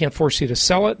that. They can't force you to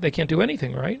sell it. They can't do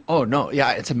anything, right? Oh, no.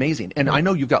 Yeah, it's amazing. And I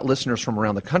know you've got listeners from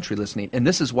around the country listening. And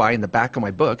this is why in the back of my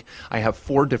book, I have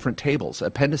 4 different tables,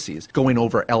 appendices, going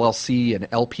over LLC and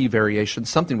LP variations,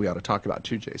 something we ought to talk about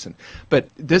too, Jason. But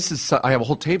I have a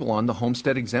whole table on the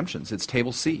homestead exemptions. It's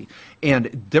table C.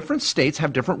 And different states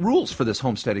have different rules for this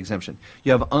homestead exemption.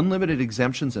 You have unlimited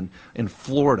exemptions in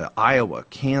Florida, Iowa,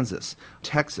 Kansas,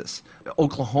 Texas,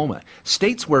 Oklahoma,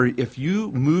 states where if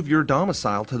you move your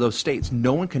domicile to those states,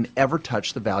 no one can ever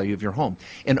touch the value of your home.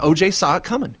 And O.J. saw it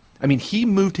coming. I mean, he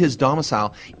moved his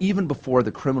domicile even before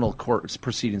the criminal court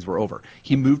proceedings were over.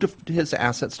 He moved his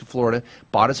assets to Florida,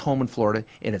 bought his home in Florida,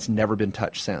 and it's never been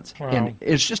touched since. Wow. And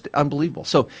it's just unbelievable.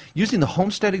 So using the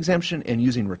homestead exemption and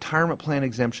using retirement plan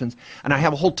exemptions, and I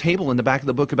have a whole table in the back of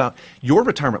the book about your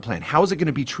retirement plan. How is it going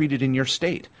to be treated in your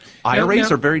state?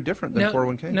 IRAs are very different than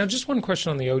 401k. Now, just one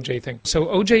question on the O.J. thing. So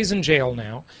O.J.'s in jail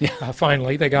now.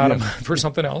 Finally, they got him for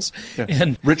something else. Yeah.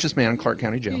 And richest man in Clark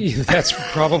County Jail. That's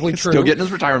probably true. Still getting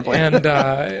his retirement plan. And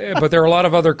but there are a lot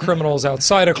of other criminals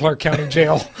outside of Clark County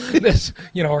Jail that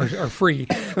are free,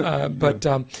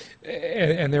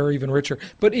 and they're even richer.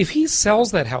 But if he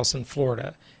sells that house in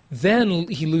Florida, then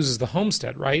he loses the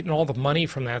homestead, right? And all the money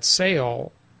from that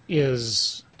sale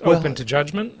is open to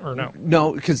judgment, or no?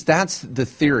 No, because that's the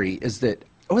theory. Is that?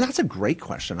 Oh, that's a great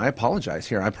question. I apologize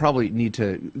here. I probably need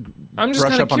to I'm just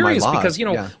brush kind of up curious on my laws.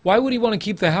 because, why would he want to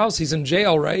keep the house? He's in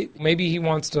jail, right? Maybe he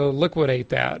wants to liquidate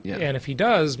that. Yeah. And if he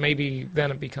does, maybe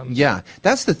then it becomes... Yeah,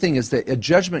 that's the thing, is that a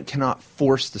judgment cannot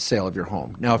force the sale of your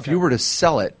home. Now, if you were to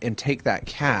sell it and take that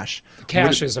cash...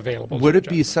 Cash is available. Would it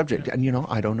be subject? Yeah. And,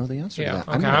 I don't know the answer to that.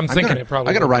 Okay. I'm thinking it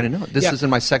probably... I got to write a note. This is in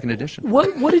my second edition.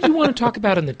 What did you want to talk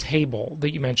about in the table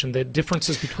that you mentioned, the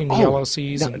differences between the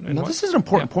LLCs and what? This is an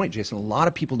important point, Jason. A lot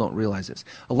of people don't realize this.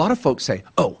 A lot of folks say,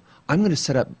 I'm going to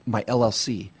set up my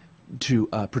LLC to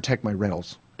protect my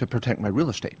rentals, to protect my real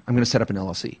estate. I'm going to set up an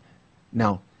LLC.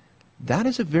 Now, that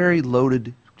is a very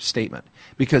loaded statement,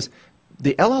 because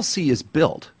the LLC is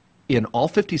built in all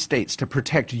 50 states to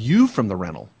protect you from the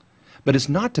rental, but it's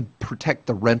not to protect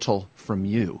the rental from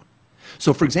you.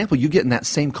 So, for example, you get in that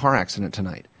same car accident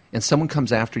tonight, and someone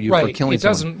comes after you for killing someone. It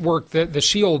doesn't work. The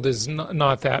shield is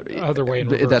not that other way in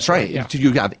reverse. That's right. Yeah.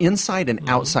 You have inside and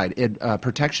outside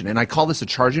protection. And I call this a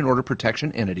charging order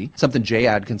protection entity, something Jay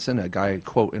Adkinson, a guy I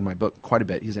quote in my book quite a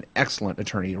bit. He's an excellent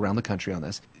attorney around the country on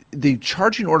this. The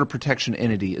charging order protection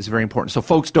entity is very important. So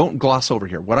folks, don't gloss over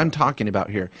here. What I'm talking about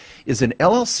here is an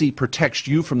LLC protects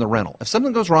you from the rental. If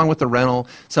something goes wrong with the rental,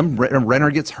 some renter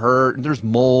gets hurt, and there's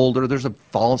mold, or there's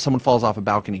someone falls off a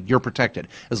balcony, you're protected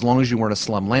as long as you weren't a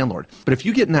slum landlord. But if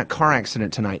you get in that car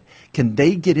accident tonight, can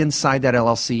they get inside that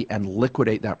LLC and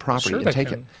liquidate that property and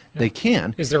take it? Yeah. They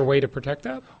can. Is there a way to protect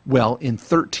that? Well, in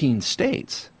 13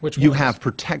 states, you have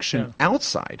protection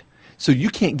outside. So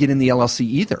you can't get in the LLC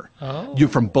either. Oh. You're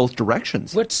from both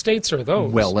directions. What states are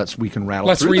those? Well, we can rattle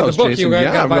Let's through read those, the book. Jason. You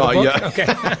got to buy the book?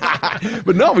 Yeah. Okay.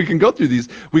 But no, we can go through these.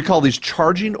 We call these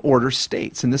charging order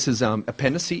states. And this is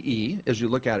Appendix E. As you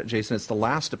look at it, Jason, it's the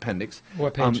last appendix.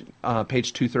 What page?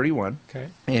 Page 231. Okay.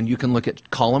 And you can look at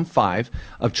column 5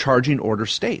 of charging order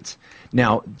states.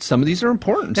 Now, some of these are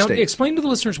important states. Now, explain to the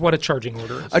listeners what a charging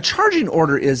order is. A charging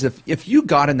order is if you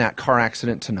got in that car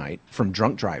accident tonight from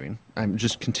drunk driving, I'm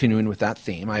just continuing with that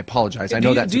theme. I apologize.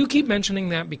 Do you keep mentioning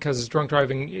that because drunk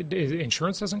driving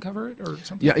insurance doesn't cover it or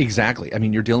something? Yeah, exactly. I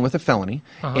mean, you're dealing with a felony,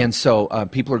 and so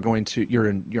people are going to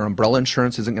your umbrella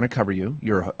insurance isn't going to cover you.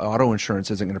 Your auto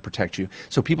insurance isn't going to protect you.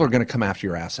 So people are going to come after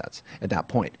your assets at that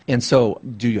point. And so,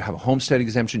 do you have a homestead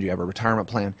exemption? Do you have a retirement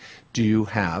plan? Do you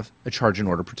have a charging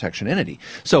order protection entity?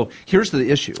 So here's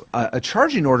the issue: a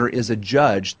charging order is a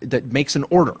judge that makes an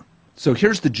order. So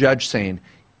here's the judge saying,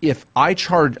 if I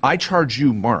charge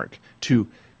you, Mark, to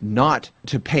not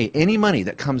to pay any money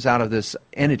that comes out of this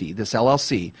entity, this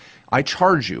LLC, I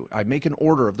charge you, I make an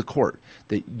order of the court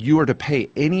that you are to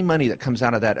pay any money that comes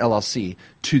out of that LLC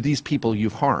to these people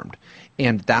you've harmed.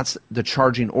 And that's the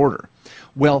charging order.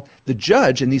 Well, the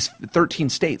judge in these 13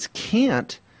 states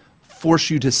can't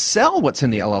force you to sell what's in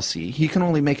the LLC. He can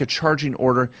only make a charging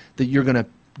order that you're going to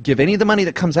give any of the money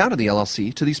that comes out of the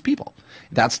LLC to these people.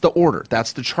 That's the order.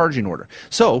 That's the charging order.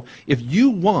 So if you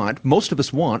want, most of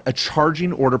us want, a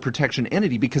charging order protection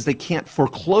entity because they can't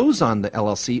foreclose on the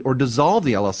LLC or dissolve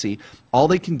the LLC. All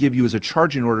they can give you is a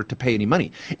charging order to pay any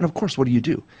money. And of course, what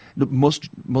do?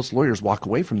 Most lawyers walk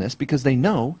away from this because they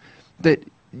know that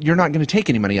you're not going to take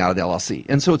any money out of the LLC.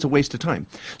 And so it's a waste of time.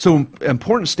 So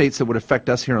important states that would affect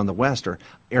us here on the West are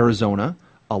Arizona,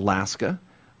 Alaska,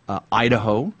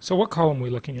 Idaho. So what column are we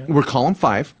looking at? We're column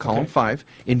 5,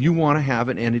 and you want to have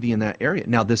an entity in that area.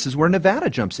 Now, this is where Nevada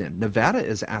jumps in. Nevada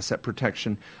is asset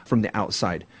protection from the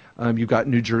outside. You've got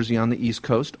New Jersey on the East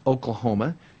Coast,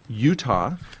 Oklahoma,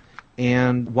 Utah,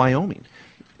 and Wyoming.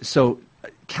 So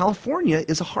California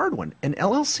is a hard one. An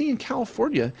LLC in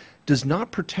California does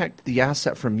not protect the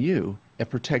asset from you. It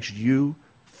protects you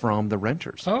from the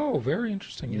renters. Oh, very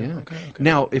interesting. Yeah. Okay.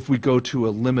 Now, if we go to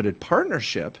a limited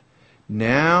partnership,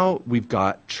 now we've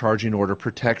got charging order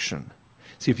protection.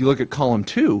 See, if you look at column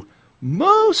 2,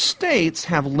 most states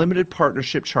have limited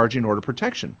partnership charging order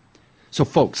protection. So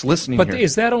folks listening here. But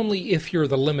is that only if you're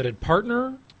the limited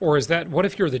partner? Or what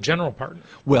if you're the general partner?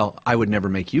 Well, I would never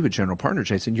make you a general partner,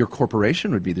 Jason. Your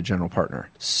corporation would be the general partner.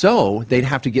 So they'd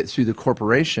have to get through the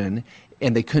corporation,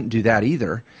 and they couldn't do that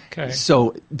either. Okay.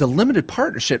 So the limited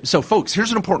partnership. So folks,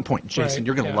 here's an important point, Jason. Right.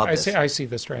 You're going to love this. I see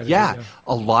the strategy. Yeah.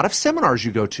 A lot of seminars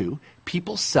you go to,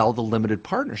 people sell the limited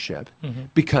partnership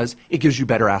because it gives you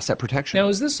better asset protection. Now,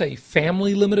 is this a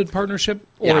family limited partnership,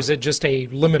 or is it just a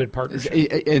limited partnership?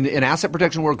 In asset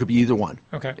protection world, it could be either one.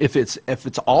 Okay. If it's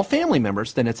all family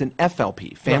members, then it's an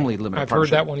FLP, family limited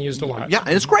partnership. I've heard that one used a lot. Yeah,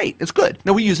 and it's great. It's good.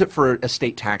 Now, we use it for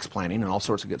estate tax planning and all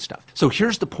sorts of good stuff. So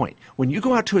here's the point. When you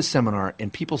go out to a seminar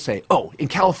and people say, oh, in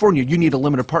California, you need a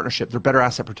limited partnership. They're better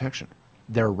asset protection.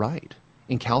 They're right.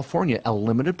 In California, a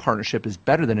limited partnership is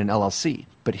better than an LLC.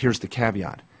 But here's the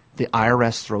caveat. The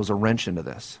IRS throws a wrench into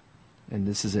this. And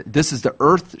this is the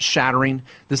earth-shattering,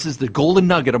 this is the golden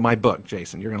nugget of my book,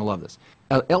 Jason. You're going to love this.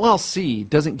 A LLC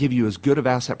doesn't give you as good of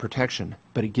asset protection,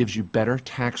 but it gives you better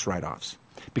tax write-offs.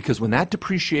 Because when that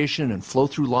depreciation and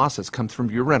flow-through losses come from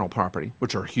your rental property,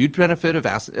 which are a huge benefit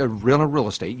of real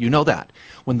estate, you know that.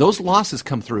 When those losses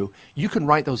come through, you can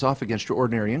write those off against your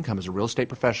ordinary income as a real estate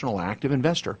professional, active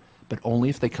investor, but only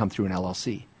if they come through an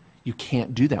LLC. You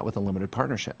can't do that with a limited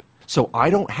partnership. So I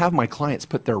don't have my clients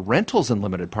put their rentals in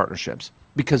limited partnerships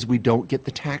because we don't get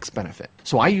the tax benefit.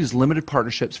 So I use limited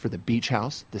partnerships for the beach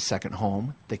house, the second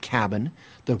home, the cabin,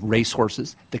 the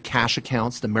racehorses, the cash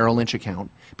accounts, the Merrill Lynch account,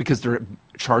 because they're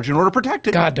charge and order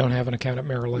protected. God, don't have an account at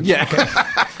Merrill Lynch. Yeah.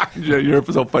 Okay. You're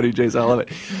so funny, Jason. I love it.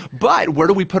 But where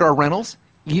do we put our rentals?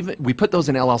 We put those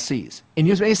in LLCs. And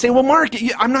you may say, well, Mark,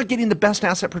 I'm not getting the best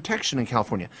asset protection in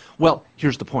California. Well,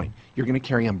 here's the point. You're going to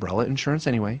carry umbrella insurance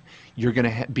anyway. You're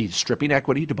going to be stripping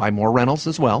equity to buy more rentals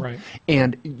as well. Right.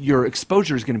 And your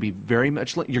exposure is going to be very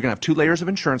much, you're going to have 2 layers of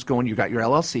insurance going. You've got your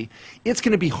LLC. It's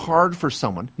going to be hard for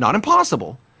someone, not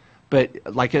impossible, but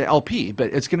like an LP,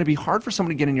 but it's going to be hard for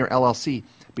someone to get in your LLC,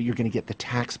 but you're going to get the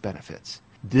tax benefits.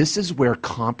 This is where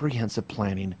comprehensive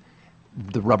planning,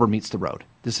 the rubber meets the road.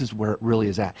 This is where it really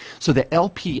is at. So the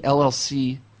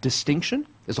LP-LLC distinction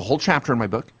is a whole chapter in my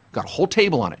book. Got a whole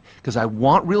table on it because I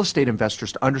want real estate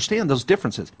investors to understand those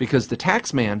differences because the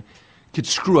tax man could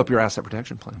screw up your asset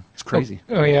protection plan. It's crazy.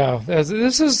 Oh yeah.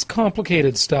 This is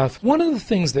complicated stuff. One of the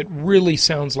things that really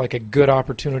sounds like a good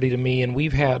opportunity to me, and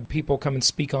we've had people come and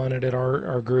speak on it at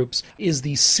our groups, is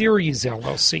the Series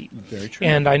LLC. Very true.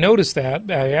 And I noticed that.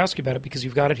 I asked you about it because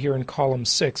you've got it here in column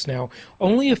 6. Now,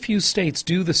 only a few states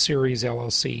do the Series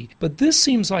LLC, but this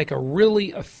seems like a really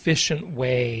efficient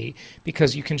way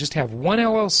because you can just have one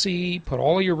LLC, put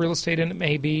all of your real estate in it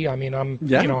maybe. I mean,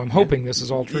 I'm hoping this is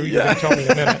all true. You're going to tell me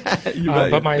in a minute.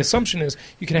 But my assumption is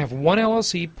you can have one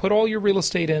LLC, put all your real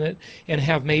estate in it, and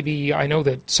have maybe, I know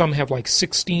that some have like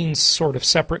 16 sort of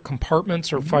separate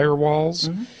compartments or firewalls,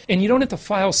 and you don't have to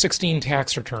file 16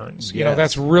 tax returns. You know,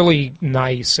 that's really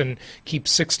nice, and keep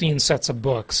 16 sets of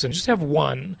books, and just have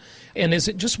one. And is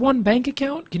it just one bank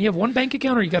account? Can you have one bank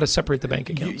account, or you got to separate the bank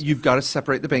accounts? You've got to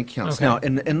separate the bank accounts. Okay. Now,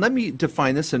 and let me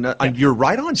define this, and you're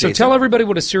right on, Jason. So tell everybody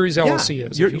what a series LLC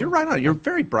is. You're right on. You're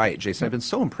very bright, Jason. I've been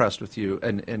so impressed with you,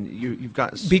 and you've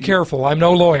got... Be careful. I'm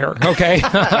no lawyer, okay?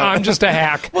 I'm just a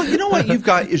hack. Well, you know what you've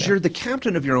got is you're the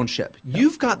captain of your own ship.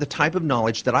 You've got the type of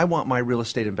knowledge that I want my real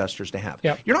estate investors to have.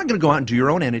 Yep. You're not going to go out and do your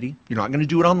own entity. You're not going to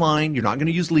do it online. You're not going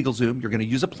to use LegalZoom. You're going to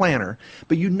use a planner.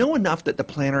 But you know enough that the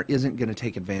planner isn't going to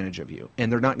take advantage of you,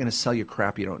 and they're not going to sell you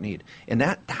crap you don't need. And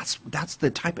that's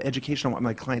the type of education I want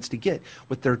my clients to get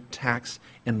with their tax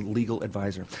and legal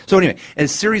advisor. So anyway, a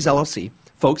series LLC,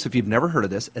 folks, if you've never heard of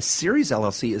this, a series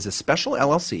LLC is a special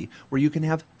LLC where you can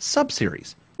have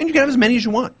sub-series. And you can have as many as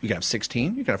you want. You can have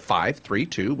 16, you can have 5, 3,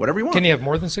 2, whatever you want. Can you have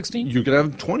more than 16? You can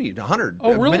have 20, 100.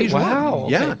 Oh, really? Many as you Wow.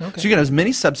 want. Yeah. Okay. So you can have as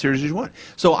many sub-series as you want.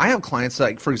 So I have clients,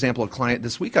 like, for example, a client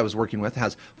this week I was working with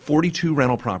has 42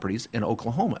 rental properties in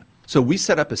Oklahoma. So we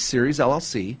set up a series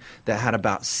LLC that had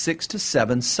about 6 to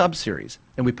 7 sub-series,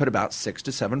 and we put about 6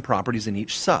 to 7 properties in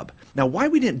each sub. Now, why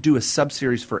we didn't do a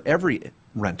sub-series for every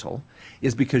rental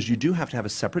is because you do have to have a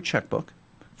separate checkbook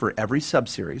for every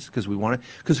sub-series,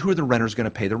 because who are the renters going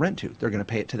to pay the rent to? They're going to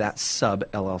pay it to that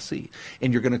sub-LLC,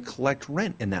 and you're going to collect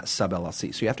rent in that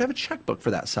sub-LLC. So you have to have a checkbook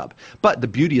for that sub. But the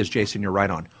beauty is, Jason, you're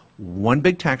right on. One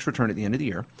big tax return at the end of the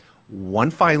year, one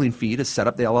filing fee to set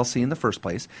up the LLC in the first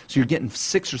place. So you're getting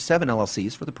 6 or 7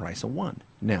 LLCs for the price of one.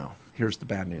 Now, here's the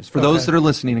bad news. For those that are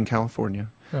listening in California,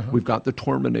 we've got the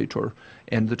Terminator,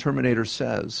 and the Terminator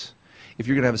says, if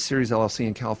you're going to have a series LLC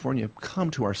in California, come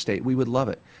to our state. We would love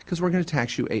it, because we're going to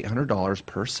tax you $800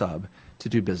 per sub to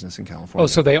do business in California. Oh,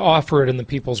 so they offer it in the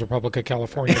People's Republic of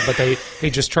California, but they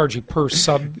just charge you per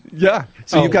sub? Yeah.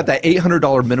 So you've got that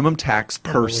 $800 minimum tax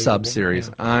per sub-series.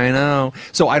 Yeah. I know.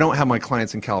 So I don't have my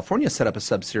clients in California set up a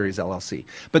sub-series LLC.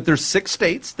 But there's 6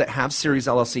 states that have series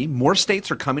LLC. More states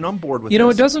are coming on board with this. You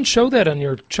know, it doesn't show that on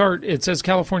your chart. It says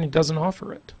California doesn't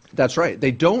offer it. That's right.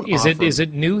 They don't offer it. Is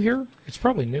it new here? It's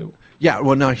probably new. Yeah.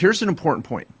 Well, now here's an important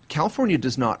point. California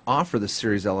does not offer the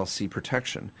series LLC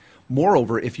protection.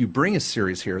 Moreover, if you bring a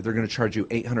series here, they're going to charge you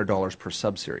 $800 per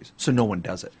sub-series. So no one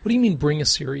does it. What do you mean bring a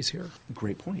series here?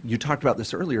 Great point. You talked about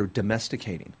this earlier,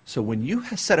 domesticating. So when you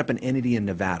set up an entity in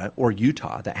Nevada or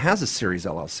Utah that has a series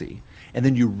LLC, and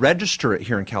then you register it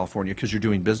here in California because you're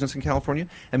doing business in California,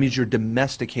 that means you're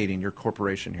domesticating your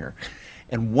corporation here.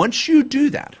 And once you do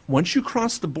that, once you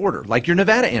cross the border, like your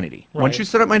Nevada entity, once you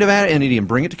set up my Nevada entity and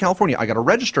bring it to California, I got to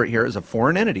register it here as a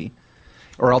foreign entity,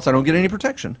 or else I don't get any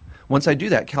protection. Once I do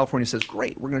that, California says,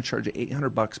 great, we're going to charge you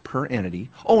 $800 per entity.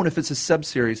 Oh, and if it's a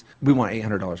sub-series, we want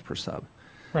 $800 per sub.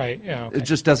 Right, yeah. Okay. It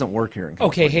just doesn't work here in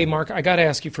California. Okay, hey, Mark, I got to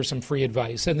ask you for some free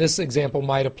advice. And this example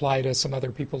might apply to some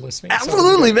other people listening.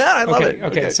 Absolutely, man. I love it.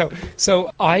 Okay,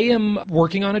 so I am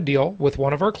working on a deal with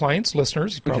one of our clients,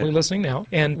 listeners, probably listening now,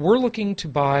 and we're looking to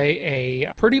buy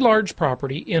a pretty large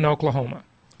property in Oklahoma.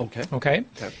 Okay.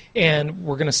 And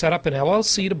we're going to set up an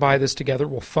LLC to buy this together.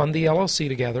 We'll fund the LLC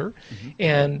together.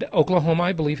 And Oklahoma,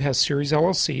 I believe, has series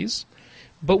LLCs.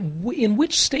 But in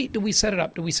which state do we set it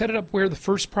up? Do we set it up where the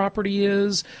first property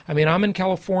is? I mean, I'm in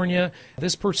California.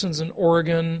 This person's in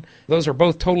Oregon. Those are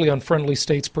both totally unfriendly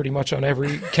states pretty much on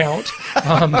every count.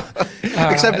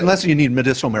 Except unless you need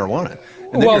medicinal marijuana.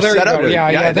 Well, there you go.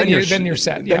 Yeah, then you're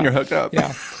set. Then you're hooked up.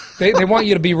 Yeah. They want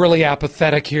you to be really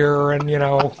apathetic here and,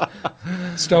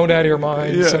 stoned out of your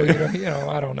mind. Yeah. So,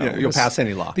 I don't know. Yeah, you'll pass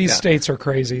any law. These states are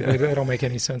crazy. They don't make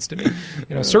any sense to me.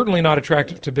 Certainly not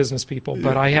attractive to business people,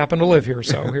 but I happen to live here,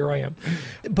 so here I am.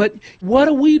 But what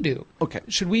do we do? Okay.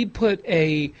 Should we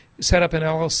set up an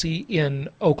LLC in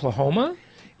Oklahoma?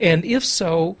 And if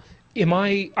so, I'm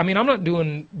not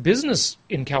doing business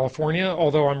in California,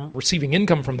 although I'm receiving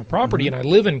income from the property and I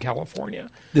live in California.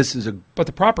 But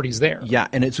the property's there. Yeah,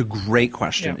 and it's a great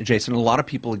question, Jason. A lot of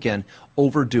people, again,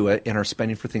 overdo it and are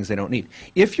spending for things they don't need.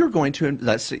 If you're going to,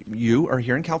 let's say you are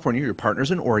here in California, your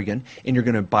partner's in Oregon, and you're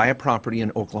going to buy a property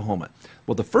in Oklahoma.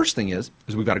 Well, the first thing is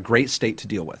we've got a great state to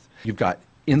deal with. You've got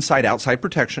inside-outside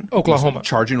protection. Oklahoma.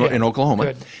 Charging in Oklahoma.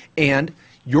 Good. And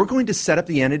you're going to set up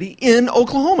the entity in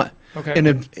Oklahoma. Okay. And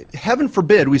if, heaven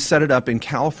forbid we set it up in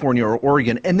California or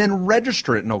Oregon and then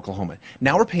register it in Oklahoma.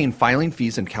 Now we're paying filing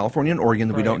fees in California and Oregon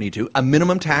that we don't need to, a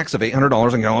minimum tax of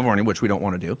 $800 in California, which we don't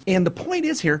want to do. And the point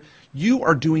is here, you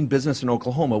are doing business in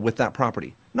Oklahoma with that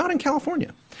property, not in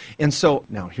California. And so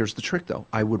now here's the trick, though.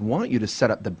 I would want you to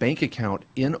set up the bank account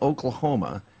in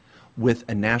Oklahoma with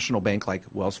a national bank like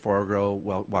Wells Fargo,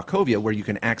 Wachovia, where you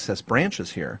can access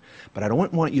branches here, but I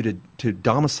don't want you to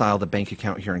domicile the bank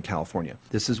account here in California.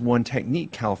 This is one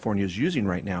technique California is using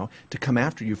right now to come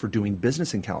after you for doing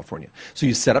business in California. So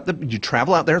you set up you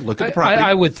travel out there, look at the property.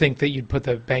 I would think that you'd put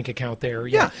the bank account there.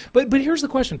 Yeah. But here's the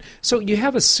question. So you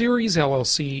have a Ceres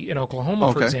LLC in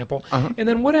Oklahoma, for example, and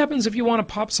then what happens if you want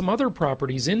to pop some other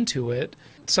properties into it?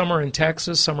 Some are in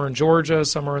Texas, some are in Georgia,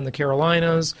 some are in the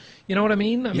Carolinas. You know what I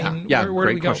mean? Where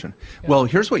do we go? Question. Yeah. Well,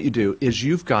 here's what you do is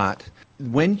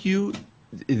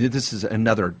this is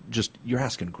another, you're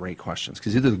asking great questions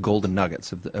because these are the golden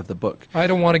nuggets of the book. I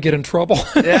don't want to get in trouble.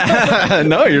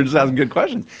 No, you're just asking good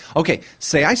questions. Okay,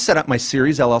 say I set up my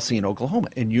Ceres LLC in Oklahoma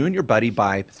and you and your buddy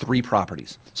buy 3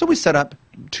 properties. So we set up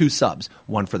 2 subs,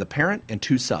 one for the parent and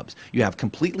 2 subs. You have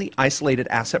completely isolated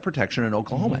asset protection in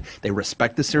Oklahoma. Mm-hmm. They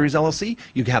respect the Ceres LLC.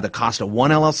 You have the cost of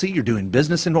one LLC. You're doing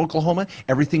business in Oklahoma.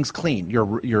 Everything's clean.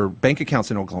 Your bank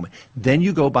account's in Oklahoma. Then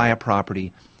you go buy a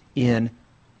property in,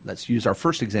 let's use our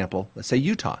first example, let's say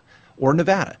Utah or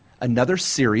Nevada, another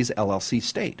Ceres LLC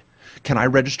state. Can I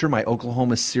register my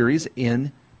Oklahoma Ceres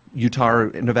in Utah or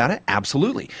Nevada?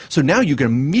 Absolutely. So now you can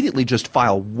immediately just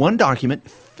file one document.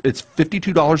 It's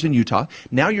 $52 in Utah.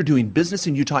 Now you're doing business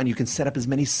in Utah and you can set up as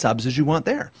many subs as you want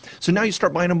there. So now you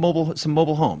start buying some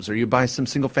mobile homes, or you buy some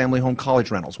single family home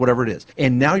college rentals, whatever it is.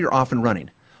 And now you're off and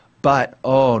running. But,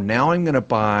 now I'm going to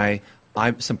buy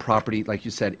some property, like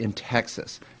you said, in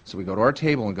Texas. So we go to our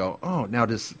table and go, now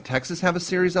does Texas have a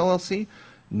Ceres LLC?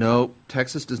 No,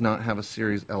 Texas does not have a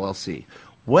Ceres LLC.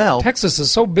 Well, Texas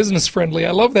is so business friendly.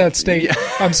 I love that state. Yeah.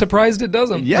 I'm surprised it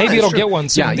doesn't. Yeah, maybe it'll get one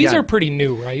soon. Yeah, These are pretty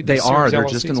new, right? They are. They're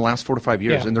just in the last 4 to 5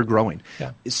 years, and they're growing.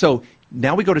 Yeah. So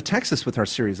now we go to Texas with our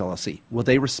Ceres LLC. Will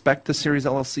they respect the Ceres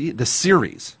LLC? The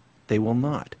Ceres, they will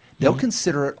not. They'll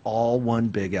consider it all one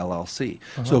big LLC.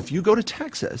 So if you go to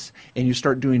Texas and you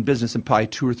start doing business and buy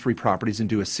 2 or 3 properties and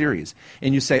do a series,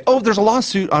 and you say, there's a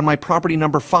lawsuit on my property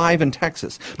number 5 in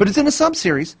Texas, but it's in a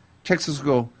sub-series, Texas will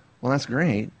go, well, that's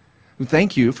great.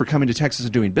 Thank you for coming to Texas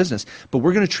and doing business, but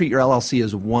we're going to treat your LLC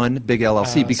as one big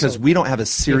LLC because we don't have a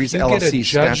Ceres LLC statute. If you get a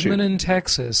judgment in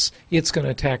Texas, it's going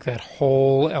to attack that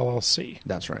whole LLC.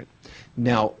 That's right.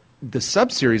 Now, the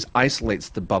sub-series isolates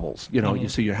the bubbles,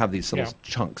 so you have these little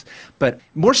chunks. But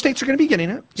more states are going to be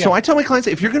getting it. So I tell my clients,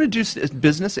 if you're going to do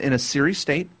business in a Ceres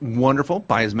state, wonderful.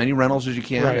 Buy as many rentals as you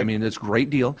can. Right. I mean, it's a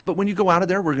great deal. But when you go out of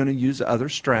there, we're going to use other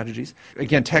strategies.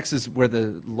 Again, Texas, where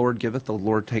the Lord giveth, the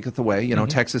Lord taketh away.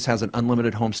 Texas has an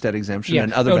unlimited homestead exemption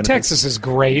and other benefits. Texas is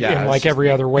great in like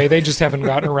every other way. They just haven't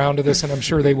gotten around to this, and I'm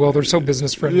sure they will. They're so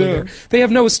business friendly there. They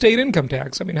have no state income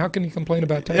tax. I mean, how can you complain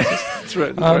about Texas? That's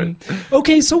right. Right.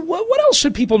 Okay, so what else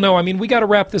should people know? I mean, we got to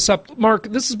wrap this up. Mark,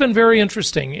 this has been very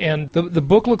interesting, and the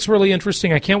book looks really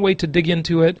interesting. I can't wait to dig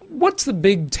into it. What's the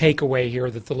big takeaway here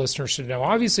that the listeners should know?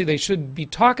 Obviously, they should be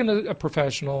talking to a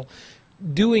professional,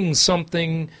 doing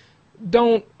something.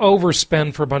 Don't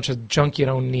overspend for a bunch of junk you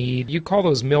don't need. You call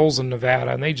those mills in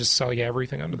Nevada, and they just sell you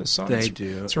everything under the sun. They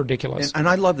do. It's ridiculous. And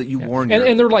I love that you warn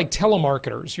and they're like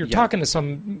telemarketers. You're talking to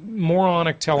some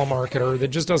moronic telemarketer that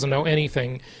just doesn't know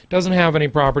anything, doesn't have any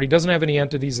property, doesn't have any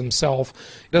entities himself,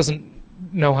 doesn't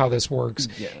know how this works.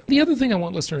 Yeah. The other thing I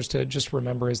want listeners to just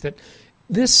remember is that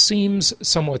this seems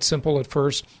somewhat simple at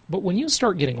first, but when you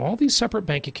start getting all these separate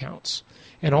bank accounts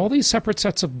and all these separate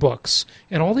sets of books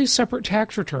and all these separate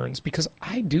tax returns, because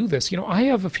I do this, I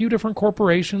have a few different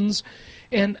corporations,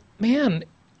 and man,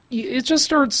 it just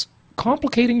starts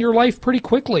complicating your life pretty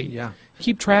quickly. Yeah.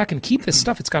 Keep track and keep this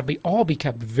stuff. It's got to all be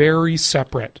kept very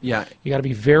separate. Yeah. You got to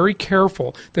be very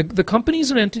careful. The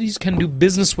companies and entities can do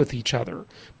business with each other,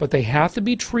 but they have to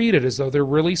be treated as though they're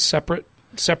really separate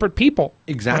people.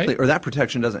 Exactly, right? Or that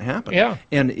protection doesn't happen. Yeah.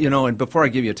 And, and before I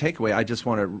give you a takeaway, I just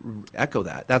want to echo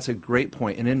that. That's a great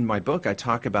point. And in my book, I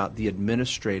talk about the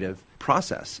administrative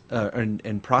process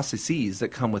and processes that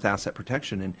come with asset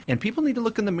protection. And people need to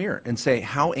look in the mirror and say,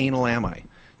 how anal am I?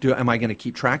 Am I going to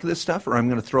keep track of this stuff, or I'm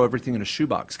going to throw everything in a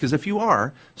shoebox? Because if you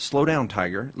are, slow down,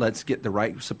 Tiger. Let's get the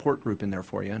right support group in there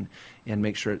for you and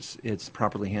make sure it's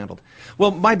properly handled. Well,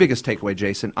 my biggest takeaway,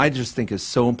 Jason, I just think is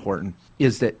so important,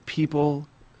 is that people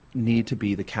need to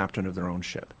be the captain of their own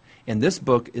ship. And this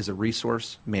book is a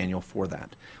resource manual for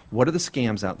that. What are the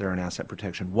scams out there in asset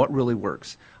protection? What really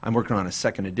works? I'm working on a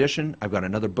second edition. I've got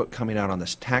another book coming out on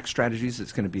this tax strategies.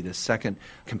 It's going to be the second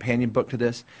companion book to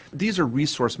this. These are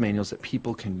resource manuals that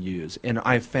people can use. And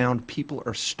I've found people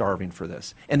are starving for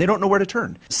this. And they don't know where to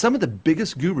turn. Some of the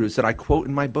biggest gurus that I quote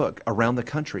in my book around the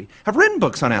country have written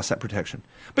books on asset protection.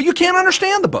 But you can't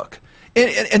understand the book.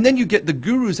 And then you get the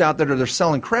gurus out there that are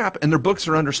selling crap, and their books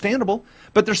are understandable,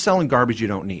 but they're selling garbage you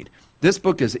don't need. This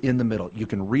book is in the middle. You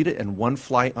can read it in one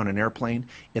flight on an airplane.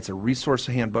 It's a resource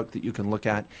handbook that you can look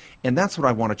at. And that's what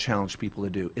I want to challenge people to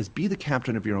do, is be the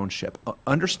captain of your own ship.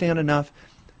 Understand enough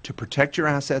to protect your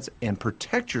assets and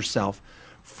protect yourself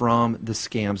from the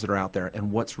scams that are out there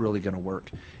and what's really going to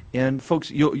work. And folks,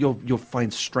 you'll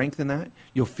find strength in that.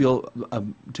 You'll feel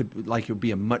like you'll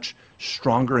be a much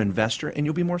stronger investor, and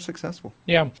you'll be more successful.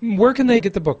 Yeah. Where can they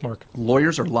get the book, Mark?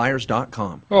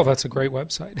 LawyersAreLiars.com. Oh, that's a great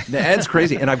website. That's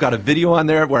crazy. And I've got a video on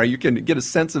there where you can get a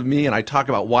sense of me, and I talk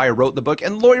about why I wrote the book.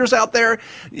 And lawyers out there,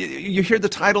 you hear the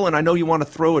title, and I know you want to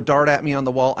throw a dart at me on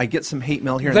the wall. I get some hate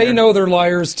mail here and there. They know they're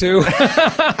liars, too.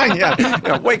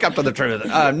 yeah, wake up to the truth.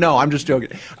 No, I'm just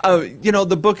joking.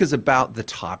 The book is about the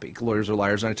topic, Lawyers Are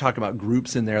Liars, and I talk about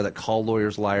groups in there that call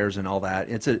lawyers liars and all that.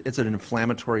 It's an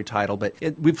inflammatory title, but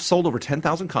we've sold over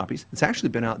 10,000 copies. It's actually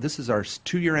been out. This is our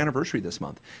 2-year anniversary this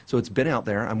month, so it's been out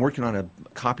there. I'm working on a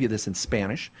copy of this in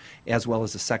Spanish, as well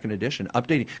as a second edition,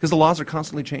 updating, because the laws are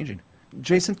constantly changing.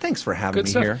 Jason, thanks for having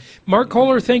me here. Mark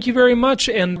Kohler, thank you very much,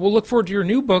 and we'll look forward to your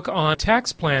new book on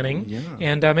tax planning,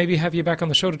 and maybe have you back on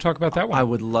the show to talk about that one. I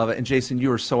would love it. And Jason,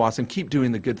 you are so awesome. Keep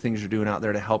doing the good things you're doing out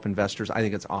there to help investors. I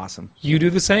think it's awesome. You do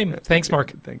the same. Thanks,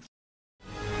 Mark. Thanks.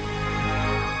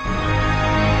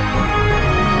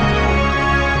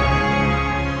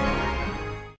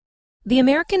 The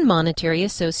American Monetary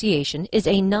Association is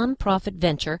a nonprofit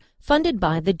venture funded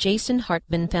by the Jason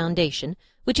Hartman Foundation,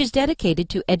 which is dedicated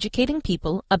to educating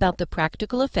people about the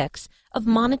practical effects of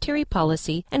monetary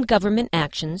policy and government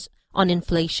actions on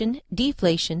inflation,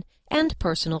 deflation, and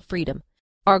personal freedom.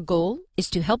 Our goal is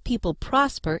to help people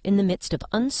prosper in the midst of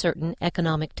uncertain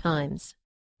economic times.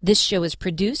 This show is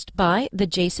produced by the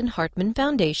Jason Hartman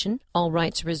Foundation, all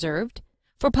rights reserved.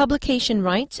 For publication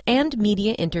rights and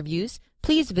media interviews,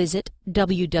 please visit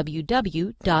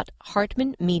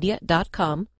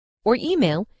www.hartmanmedia.com or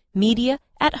email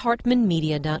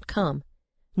media@hartmanmedia.com.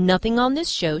 Nothing on this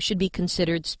show should be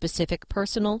considered specific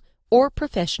personal or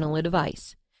professional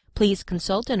advice. Please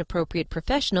consult an appropriate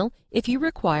professional if you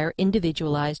require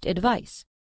individualized advice.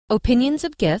 Opinions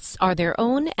of guests are their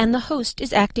own, and the host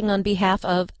is acting on behalf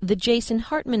of the Jason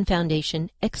Hartman Foundation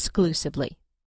exclusively.